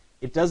paste.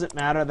 It doesn't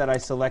matter that I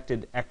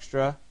selected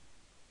extra,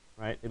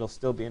 right? It'll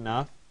still be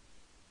enough.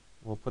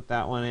 We'll put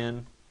that one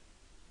in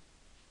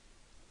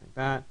like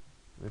that.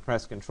 We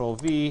press Control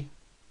V.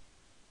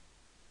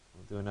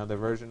 We'll do another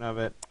version of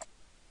it.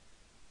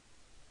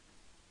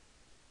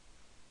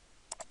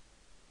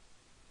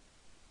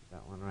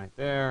 That one right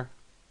there.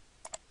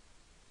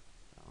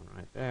 That one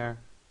right there.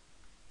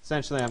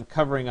 Essentially, I'm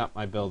covering up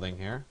my building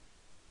here.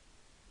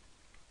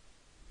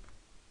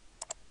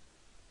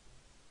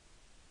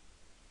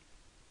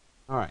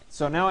 All right,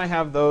 so now I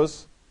have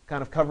those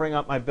kind of covering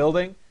up my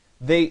building.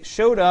 They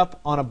showed up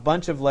on a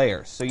bunch of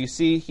layers. So you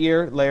see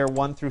here, layer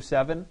 1 through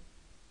 7,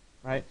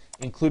 right,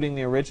 including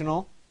the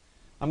original.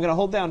 I'm going to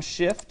hold down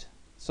Shift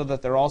so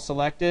that they're all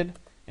selected,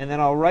 and then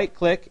I'll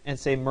right-click and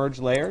say Merge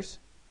Layers,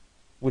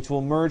 which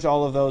will merge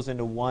all of those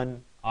into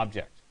one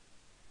object.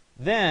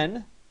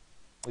 Then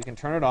we can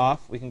turn it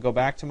off. We can go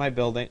back to my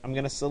building. I'm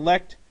going to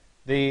select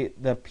the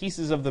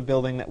pieces of the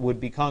building that would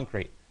be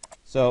concrete.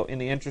 So in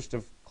the interest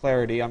of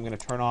clarity, I'm going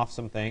to turn off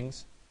some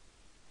things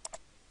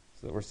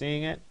so that we're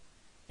seeing it.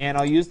 And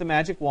I'll use the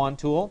magic wand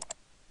tool,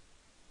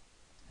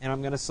 and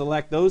I'm going to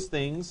select those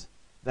things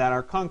that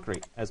are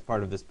concrete as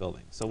part of this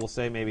building. So we'll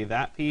say maybe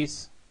that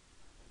piece,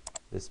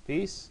 this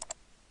piece.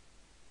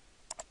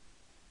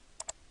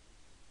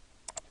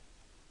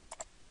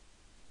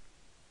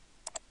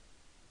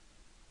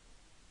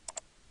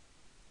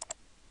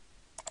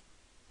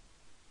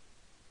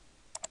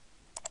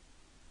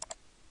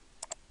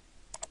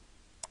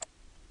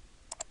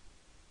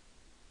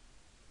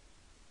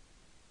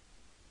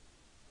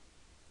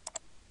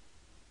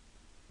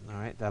 All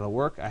right, that'll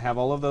work. I have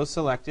all of those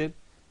selected.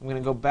 I'm going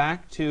to go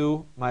back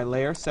to my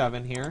layer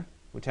 7 here,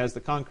 which has the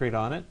concrete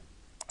on it.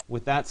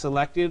 With that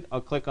selected, I'll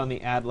click on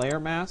the Add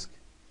Layer Mask,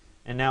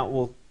 and now it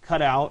will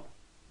cut out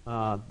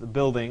the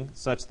building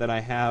such that I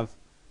have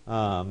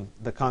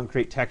the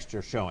concrete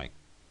texture showing.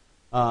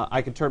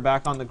 I can turn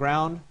back on the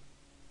ground.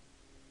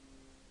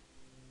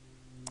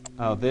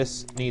 Oh,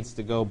 this needs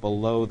to go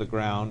below the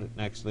ground.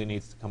 It actually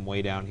needs to come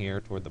way down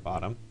here toward the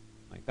bottom,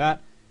 like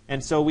that.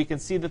 And so we can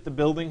see that the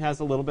building has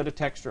a little bit of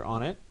texture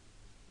on it.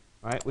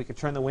 Right? We could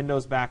turn the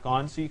windows back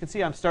on. So you can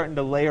see I'm starting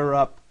to layer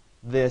up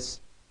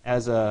this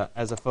as a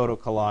photo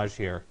collage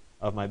here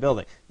of my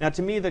building. Now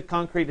to me, the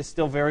concrete is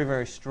still very,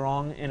 very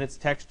strong in its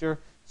texture.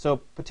 So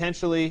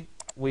potentially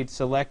we'd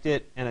select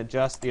it and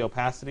adjust the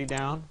opacity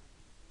down.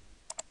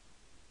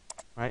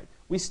 Right?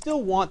 We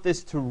still want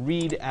this to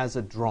read as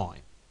a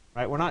drawing.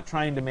 Right? We're not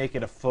trying to make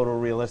it a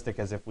photorealistic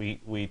as if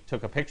we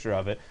took a picture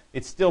of it.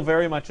 It's still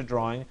very much a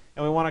drawing,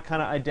 and we want to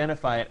kind of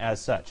identify it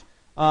as such.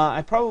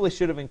 I probably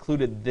should have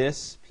included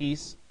this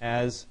piece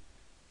as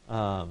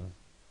part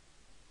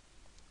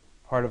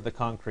of the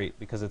concrete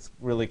because it's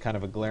really kind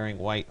of a glaring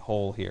white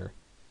hole here.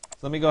 So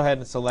let me go ahead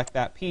and select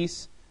that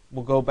piece.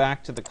 We'll go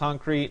back to the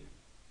concrete,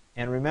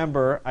 and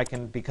remember, I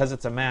can, because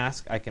it's a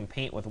mask, I can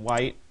paint with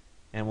white,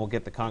 and we'll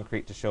get the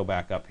concrete to show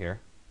back up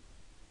here.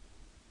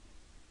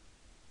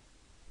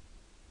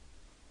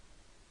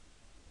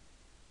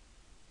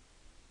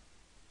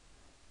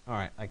 All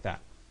right, like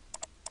that.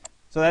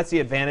 So that's the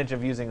advantage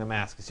of using the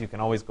mask, is you can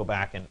always go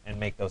back and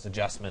make those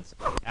adjustments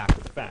after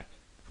the fact.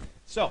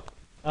 So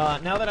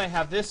now that I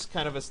have this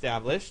kind of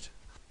established,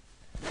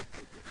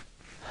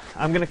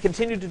 I'm going to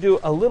continue to do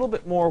a little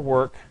bit more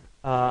work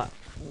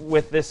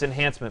with this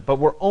enhancement, but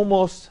we're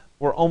almost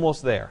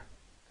there.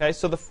 Okay,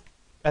 so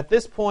at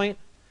this point,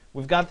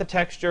 we've got the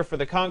texture for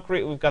the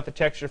concrete, we've got the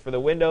texture for the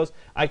windows.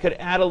 I could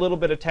add a little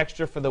bit of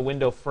texture for the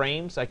window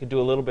frames. I could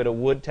do a little bit of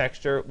wood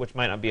texture, which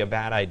might not be a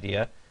bad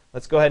idea.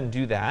 Let's go ahead and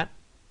do that.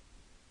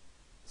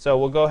 So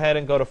we'll go ahead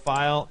and go to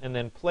File and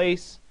then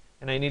Place,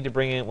 and I need to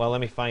bring in, well, let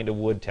me find a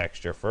wood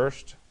texture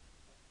first.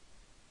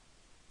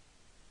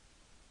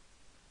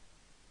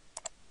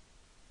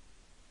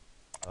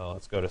 Oh,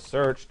 let's go to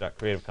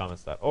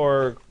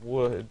search.creativecommons.org,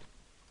 wood.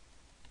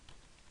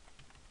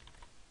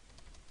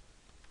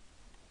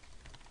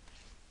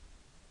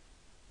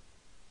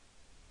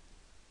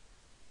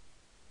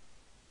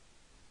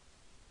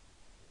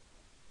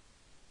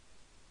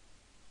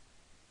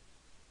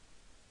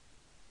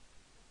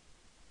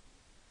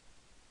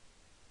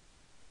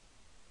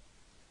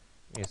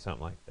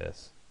 Something like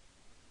this.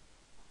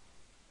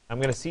 I'm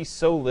going to see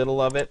so little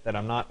of it that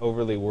I'm not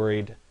overly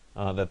worried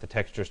that the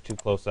texture is too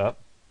close up.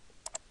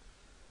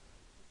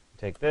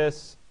 Take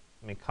this,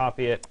 let me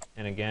copy it,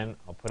 and again,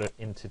 I'll put it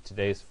into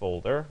today's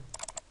folder.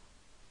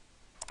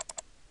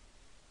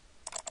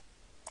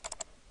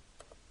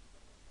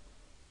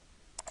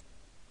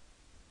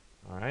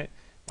 All right,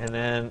 and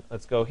then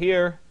let's go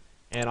here,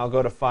 and I'll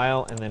go to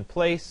File and then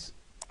Place,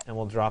 and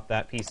we'll drop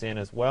that piece in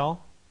as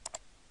well.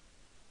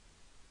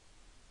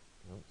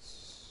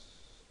 Oops.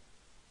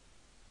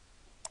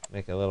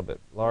 Make it a little bit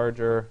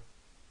larger.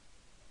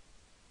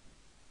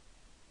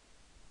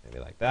 Maybe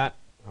like that.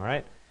 All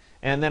right.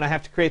 And then I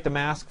have to create the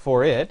mask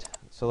for it.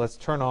 So let's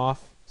turn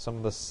off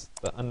some of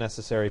the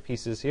unnecessary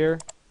pieces here.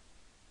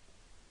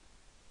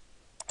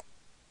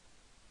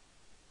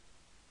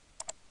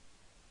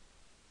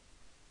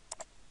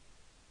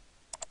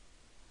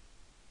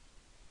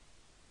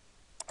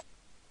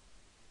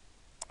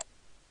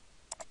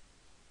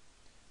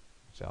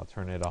 Actually, I'll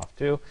turn it off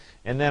too.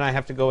 And then I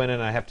have to go in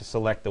and I have to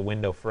select the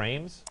window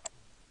frames.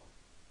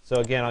 So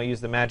again, I'll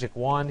use the magic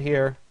wand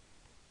here.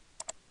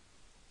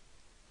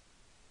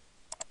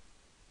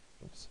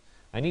 Oops.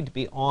 I need to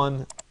be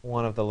on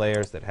one of the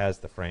layers that has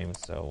the frames,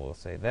 so we'll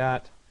say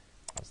that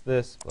plus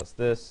this, plus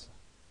this,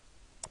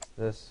 plus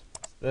this,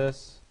 plus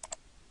this.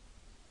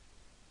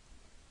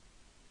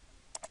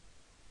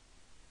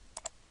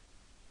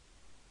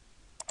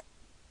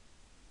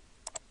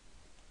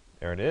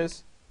 There it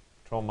is.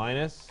 Control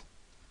minus.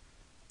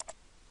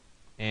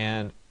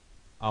 And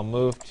I'll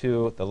move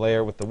to the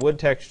layer with the wood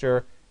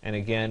texture, and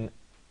again,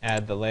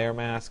 add the layer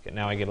mask, and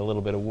now I get a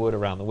little bit of wood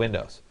around the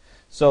windows.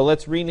 So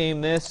let's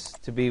rename this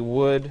to be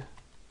wood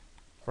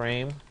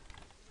frame. And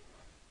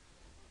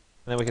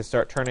then we can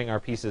start turning our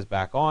pieces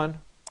back on,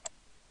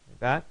 like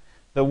that.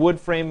 The wood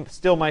frame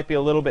still might be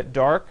a little bit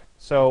dark,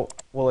 so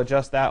we'll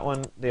adjust that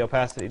one, the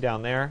opacity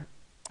down there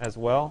as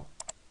well,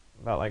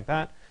 about like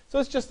that. So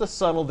it's just a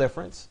subtle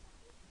difference.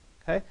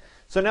 Okay.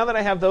 So now that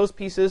I have those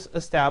pieces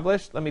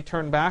established, let me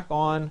turn back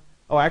on.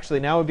 Oh, actually,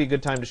 now would be a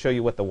good time to show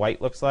you what the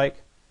white looks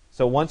like.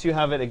 So once you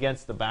have it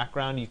against the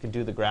background, you can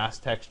do the grass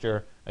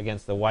texture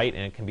against the white,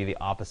 and it can be the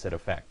opposite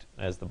effect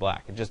as the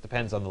black. It just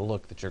depends on the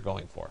look that you're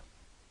going for.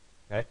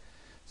 Okay.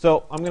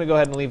 So I'm going to go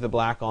ahead and leave the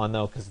black on,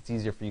 though, because it's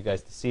easier for you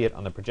guys to see it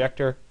on the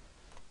projector.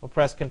 We'll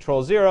press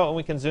Control 0, and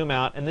we can zoom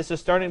out, and this is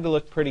starting to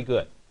look pretty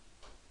good.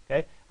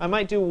 Okay. I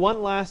might do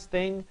one last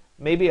thing.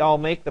 Maybe I'll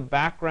make the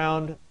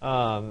background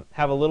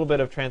have a little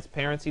bit of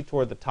transparency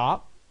toward the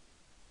top.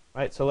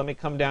 Right, so let me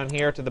come down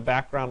here to the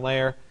background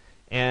layer,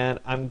 and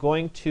I'm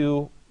going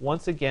to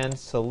once again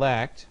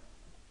select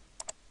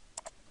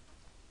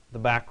the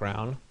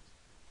background,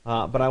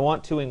 but I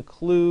want to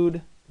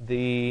include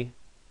the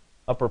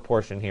upper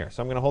portion here.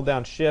 So I'm going to hold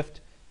down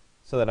Shift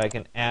so that I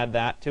can add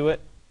that to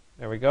it.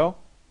 There we go.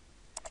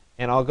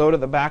 And I'll go to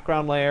the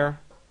background layer,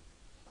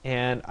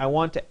 and I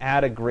want to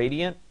add a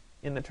gradient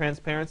in the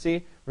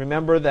transparency.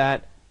 Remember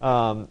that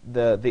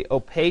the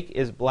opaque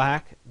is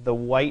black, the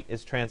white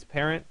is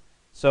transparent.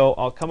 So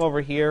I'll come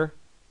over here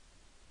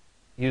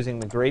using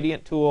the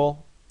gradient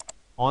tool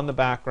on the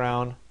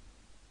background,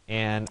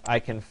 and I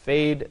can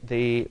fade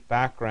the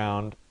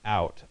background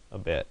out a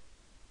bit.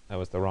 That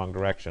was the wrong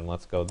direction.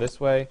 Let's go this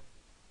way,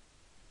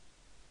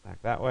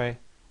 back that way,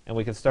 and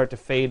we can start to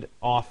fade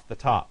off the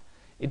top.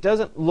 It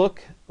doesn't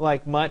look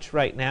like much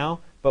right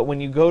now, but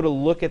when you go to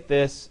look at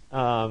this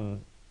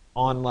on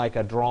like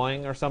a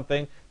drawing or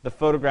something, the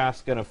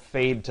photograph's going to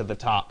fade to the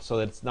top so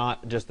that it's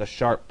not just a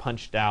sharp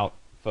punched out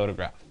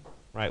photograph,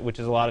 right? Which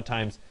is a lot of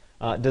times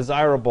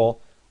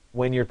desirable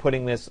when you're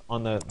putting this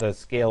on the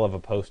scale of a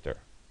poster.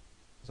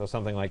 So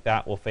something like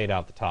that will fade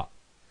out the top.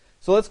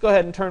 So let's go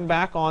ahead and turn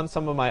back on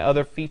some of my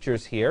other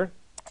features here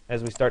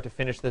as we start to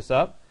finish this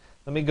up.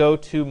 Let me go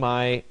to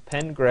my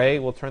pen gray.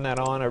 We'll turn that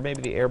on, or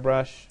maybe the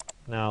airbrush.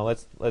 No,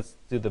 let's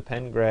do the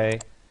pen gray.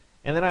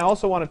 And then I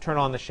also want to turn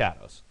on the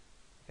shadows.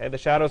 Okay, the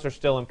shadows are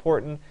still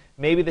important.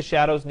 Maybe the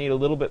shadows need a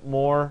little bit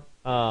more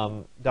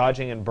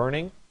dodging and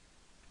burning.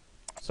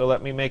 So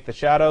let me make the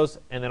shadows,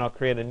 and then I'll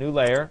create a new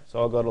layer. So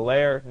I'll go to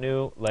Layer,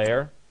 New,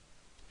 Layer.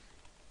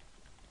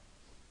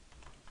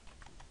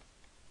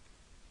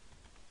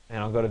 And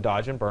I'll go to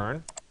Dodge and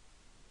Burn.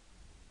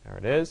 There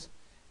it is.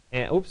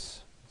 And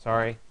oops,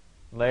 sorry.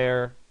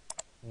 Layer,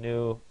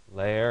 New,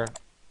 Layer.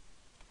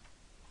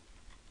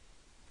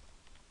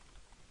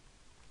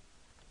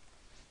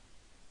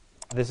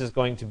 This is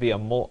going to be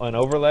an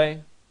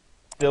overlay.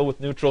 Fill with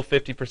neutral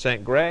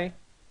 50% gray.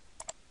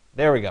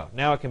 There we go.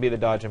 Now it can be the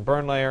Dodge and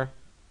Burn layer.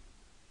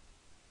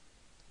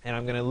 And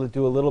I'm going to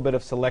do a little bit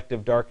of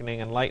selective darkening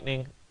and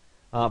lightening.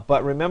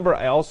 But remember,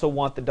 I also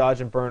want the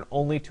Dodge and Burn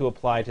only to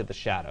apply to the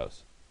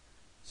shadows.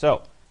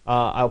 So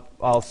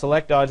I'll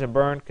select Dodge and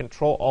Burn.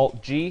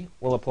 Control-Alt-G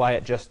will apply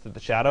it just to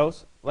the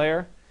shadows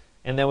layer.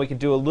 And then we can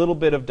do a little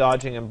bit of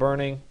dodging and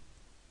burning.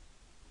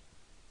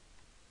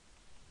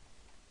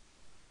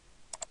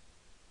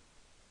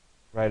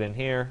 Right in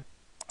here.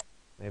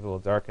 Maybe we'll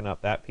darken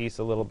up that piece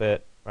a little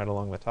bit right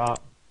along the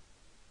top.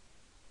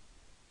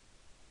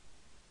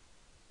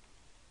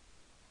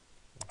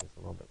 Just a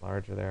little bit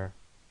larger there.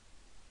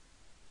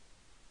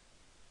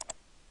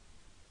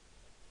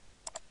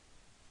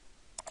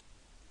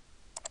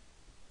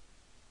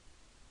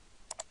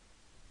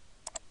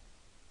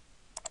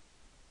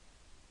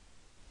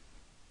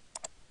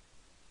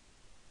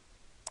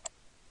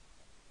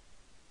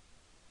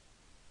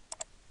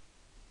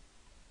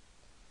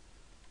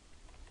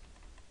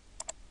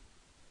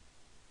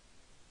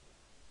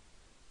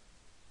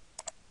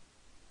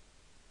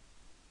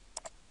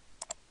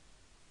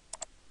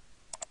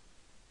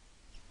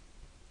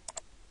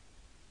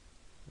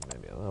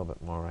 Maybe a little bit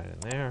more right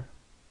in there.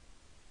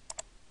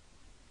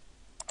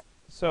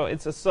 So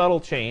it's a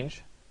subtle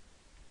change.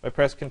 If I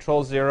press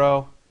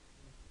Control-0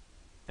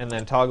 and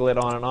then toggle it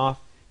on and off,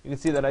 you can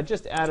see that I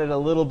just added a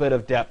little bit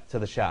of depth to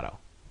the shadow.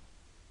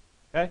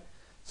 Okay?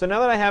 So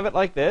now that I have it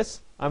like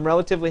this, I'm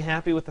relatively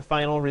happy with the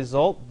final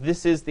result.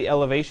 This is the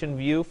elevation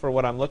view for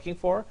what I'm looking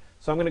for.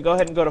 So I'm going to go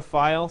ahead and go to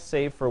File,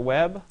 Save for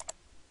Web.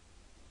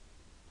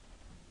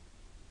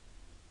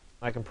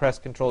 I can press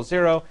Control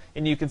 0,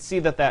 and you can see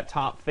that that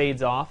top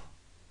fades off,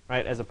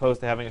 right, as opposed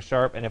to having a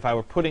sharp. And if I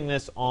were putting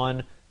this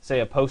on,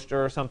 say, a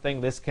poster or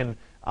something, this can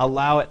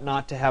allow it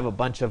not to have a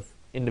bunch of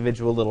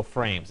individual little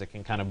frames. It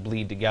can kind of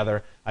bleed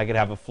together. I could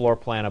have a floor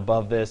plan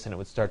above this, and it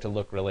would start to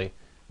look really,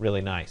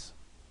 really nice.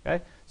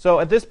 Okay? So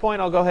at this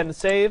point, I'll go ahead and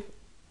save.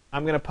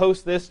 I'm going to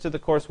post this to the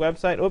course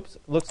website. Oops,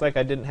 looks like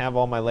I didn't have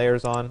all my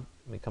layers on.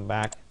 Let me come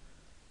back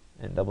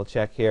and double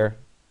check here.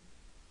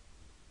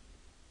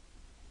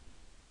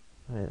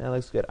 All right, that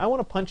looks good. I want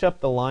to punch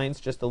up the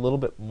lines just a little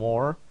bit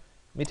more.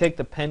 Let me take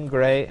the pen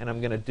gray, and I'm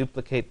going to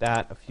duplicate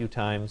that a few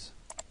times,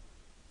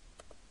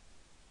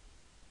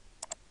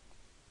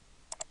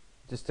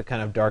 just to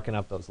kind of darken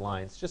up those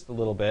lines just a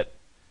little bit.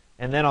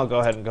 And then I'll go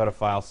ahead and go to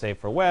File, Save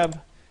for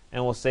Web,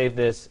 and we'll save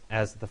this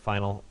as the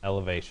final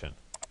elevation.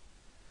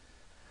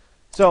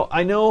 So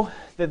I know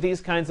that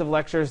these kinds of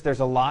lectures, there's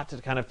a lot to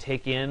kind of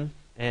take in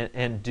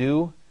and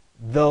do,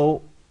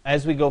 though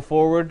as we go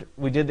forward,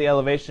 we did the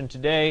elevation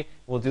today,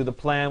 we'll do the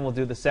plan, we'll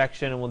do the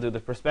section, and we'll do the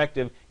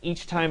perspective.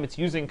 Each time it's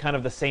using kind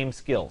of the same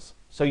skills.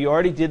 So you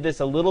already did this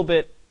a little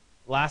bit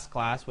last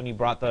class when you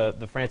brought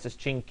the Francis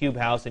Ching Cube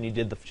House and you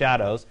did the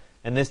shadows.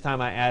 And this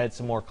time I added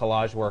some more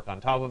collage work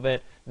on top of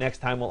it. Next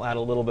time we'll add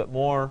a little bit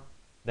more,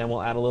 then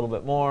we'll add a little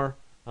bit more,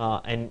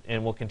 and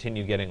we'll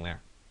continue getting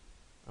there.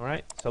 All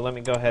right, so let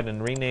me go ahead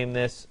and rename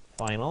this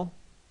Final.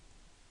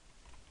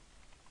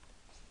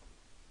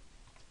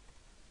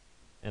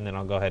 And then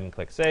I'll go ahead and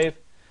click Save.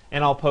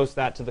 And I'll post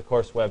that to the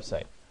course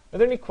website. Are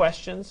there any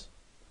questions?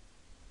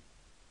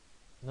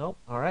 No?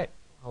 All right,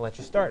 I'll let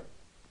you start.